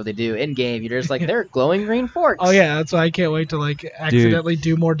game, you know what they do. In game, you're just like, they're glowing green forks. Oh yeah, that's why I can't wait to like accidentally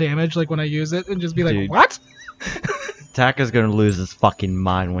do more damage like when I use it and just be like, Dude. what? Tak is gonna lose his fucking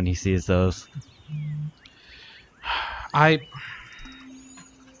mind when he sees those. I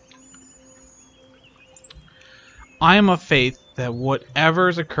am of faith that whatever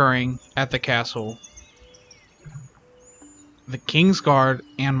is occurring at the castle, the King's Guard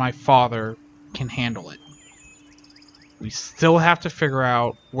and my father can handle it. We still have to figure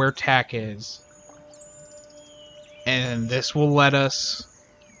out where Tak is. And this will let us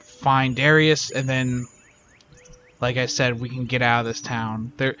find Darius, and then, like I said, we can get out of this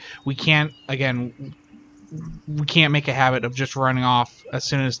town. We can't make a habit of just running off as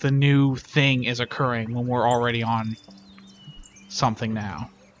soon as the new thing is occurring when we're already on something now.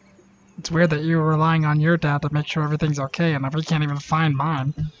 It's weird that you were relying on your dad to make sure everything's okay, and we can't even find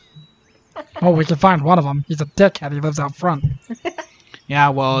mine. Oh, we can find one of them. He's a dickhead. He lives out front. Yeah,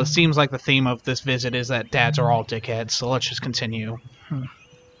 well, it seems like the theme of this visit is that dads are all dickheads, so let's just continue.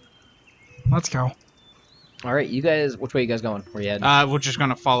 Let's go. All right, you guys. Which way you guys going? Where you heading? We're just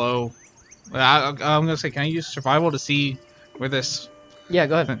gonna follow. I'm gonna say, can I use survival to see where this? Yeah,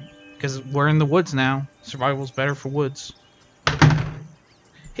 go ahead. Because we're in the woods now. Survival's better for woods.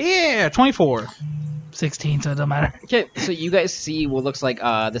 Yeah, 24. 16, so it don't matter. Okay, so you guys see what looks like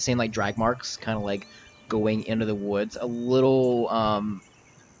the same like drag marks, kind of like going into the woods, a little I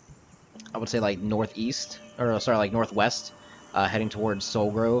would say like northeast, or sorry, like northwest, heading towards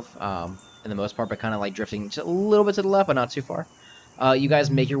Soul Grove, in the most part, but kind of like drifting just a little bit to the left, but not too far. You guys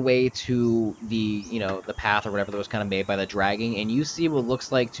make your way to the the path or whatever that was kind of made by the dragging, and you see what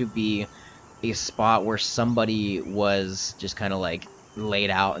looks like to be a spot where somebody was just kind of like laid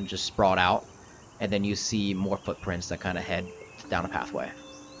out and just sprawled out. And then you see more footprints that kind of head down a pathway.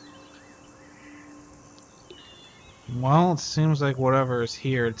 Well, it seems like whatever is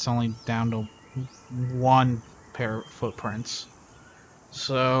here, it's only down to one pair of footprints.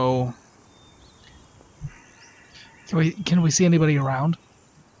 So, Can we see anybody around?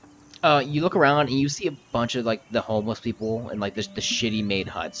 You look around and you see a bunch of like the homeless people and like the shitty made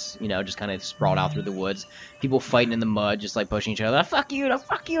huts, just kind of sprawled out through the woods. People fighting in the mud, just like pushing each other. Fuck you! No,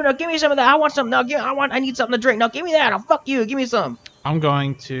 fuck you! No, give me some of that. I want some. No, I need something to drink. No, give me that. No, fuck you! Give me some. I'm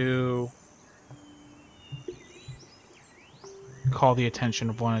going to call the attention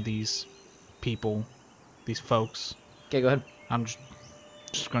of one of these people, these folks. Okay, go ahead. I'm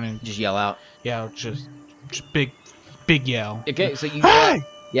just going to Just yell out. just big yell. Okay, so you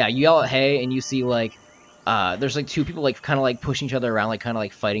you yell at hey, and you see like there's like two people like kind of like pushing each other around, like kind of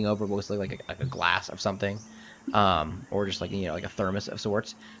like fighting over what looks like a glass of something, or just like like a thermos of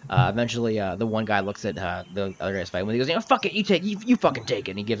sorts. Eventually, the one guy looks at the other guy's fighting. He goes, "Fuck it, you fucking take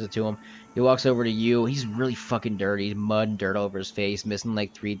it." And he gives it to him. He walks over to you. He's really fucking dirty. He's mud and dirt all over his face, missing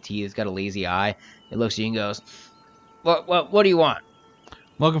like 3 teeth. He's got a lazy eye. He looks at you and goes, "What do you want?"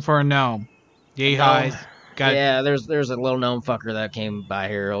 Looking for a gnome. Yay high. Yeah, there's a little gnome fucker that came by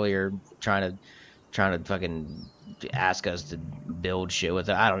here earlier trying to fucking ask us to build shit with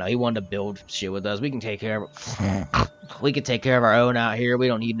it. I don't know. He wanted to build shit with us. We can take care of our own out here. We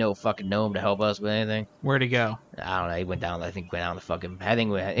don't need no fucking gnome to help us with anything. Where'd he go? I don't know. He went down the fucking.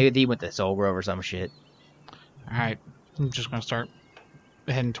 He went to Soul Grove or some shit. All right, I'm just gonna start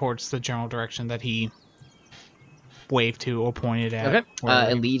heading towards the general direction that he waved to or pointed at. Okay.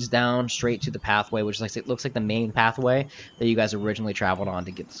 It leads down straight to the pathway, which it looks like the main pathway that you guys originally traveled on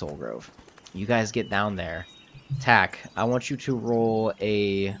to get to Soul Grove. You guys get down there. Tak, I want you to roll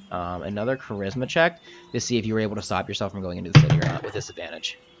a another charisma check to see if you were able to stop yourself from going into the city or not with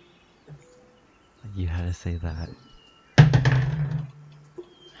disadvantage. You had to say that.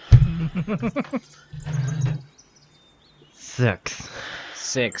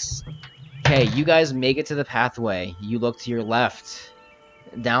 6. Okay, you guys make it to the pathway. You look to your left.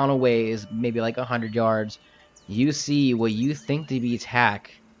 Down a ways, maybe like 100 yards. You see what you think to be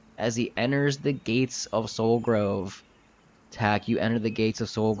Tak as he enters the gates of Soul Grove. Tak, you enter the gates of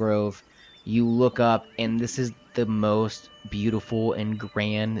Soul Grove. You look up, and this is the most beautiful and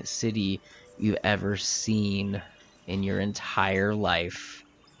grand city you've ever seen in your entire life.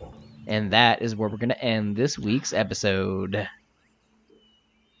 And that is where we're going to end this week's episode.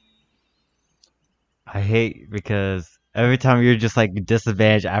 I hate because every time you're just like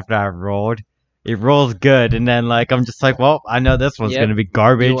disadvantaged after I've rolled, it rolls good, and then like I'm just like, well, I know this one's Yep. gonna be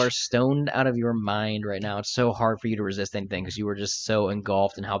garbage. You are stoned out of your mind right now. It's so hard for you to resist anything because you are just so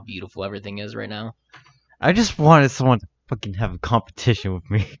engulfed in how beautiful everything is right now. I just wanted someone to fucking have a competition with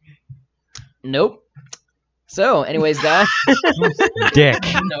me. Nope. So, anyways, guys. Dick.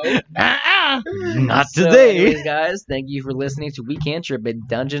 Nope. Not So, today. anyways, guys, thank you for listening to We Cantrip, a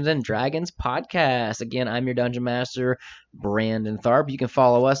Dungeons and Dragons podcast. Again, I'm your Dungeon Master, Brandon Tharp. You can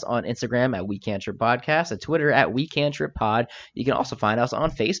follow us on Instagram at We Cantrip Podcast, at Twitter at We Cantrip Pod. You can also find us on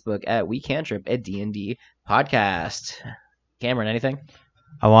Facebook at We Cantrip, a D&D podcast. Cameron, anything?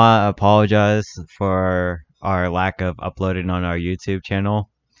 I want to apologize for our lack of uploading on our YouTube channel.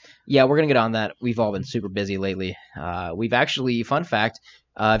 Yeah, we're going to get on that. We've all been super busy lately. We've actually, fun fact,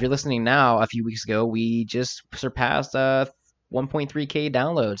 if you're listening now, a few weeks ago, we just surpassed 1.3K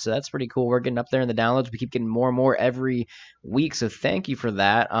downloads. So that's pretty cool. We're getting up there in the downloads. We keep getting more and more every week. So thank you for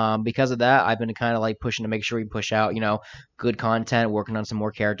that. Because of that, I've been kind of like pushing to make sure we push out, good content, working on some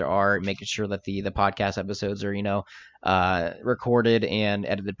more character art, making sure that the podcast episodes are, recorded and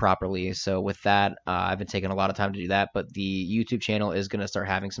edited properly. So with that, I've been taking a lot of time to do that. But the YouTube channel is going to start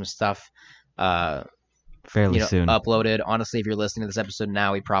having some stuff Fairly soon. uploaded. Honestly, if you're listening to this episode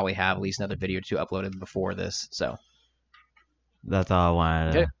now, we probably have at least another video or two uploaded before this. So That's all I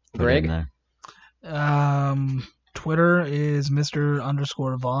wanted to Okay. put Greg? in there. Twitter is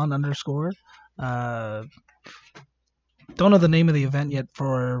Mr_Vaughn_. Don't know the name of the event yet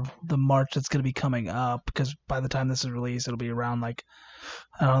for the March that's going to be coming up, because by the time this is released, it'll be around like,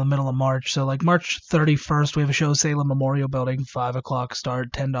 I don't know, the middle of March. So like March 31st, we have a show, Salem Memorial Building, 5 o'clock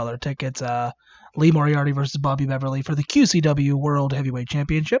start, $10 tickets. Lee Moriarty versus Bobby Beverly for the QCW World Heavyweight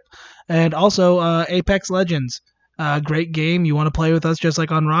Championship. And also Apex Legends. Great game. You want to play with us just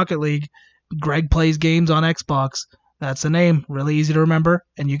like on Rocket League. Greg plays games on Xbox. That's the name. Really easy to remember.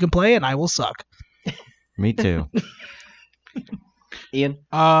 And you can play and I will suck. Me too. Ian?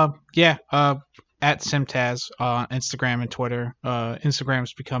 Yeah. At Simtaz on Instagram and Twitter.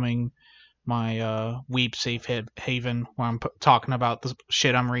 Instagram's becoming my weeb safe haven where I'm talking about the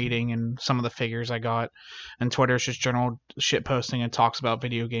shit I'm reading and some of the figures I got. And Twitter's just general shit posting and talks about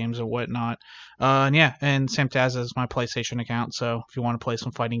video games and whatnot. And Simtaz is my PlayStation account, so if you want to play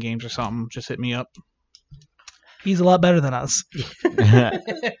some fighting games or something, just hit me up. He's a lot better than us.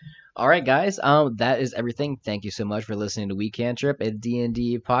 All right, guys. That is everything. Thank you so much for listening to We Cantrip, a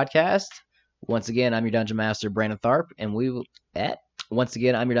D&D podcast. Once again, I'm your Dungeon Master, Brandon Tharp, and we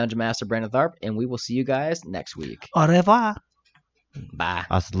will see you guys next week. Au revoir. Bye.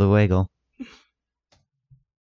 Hasta luego.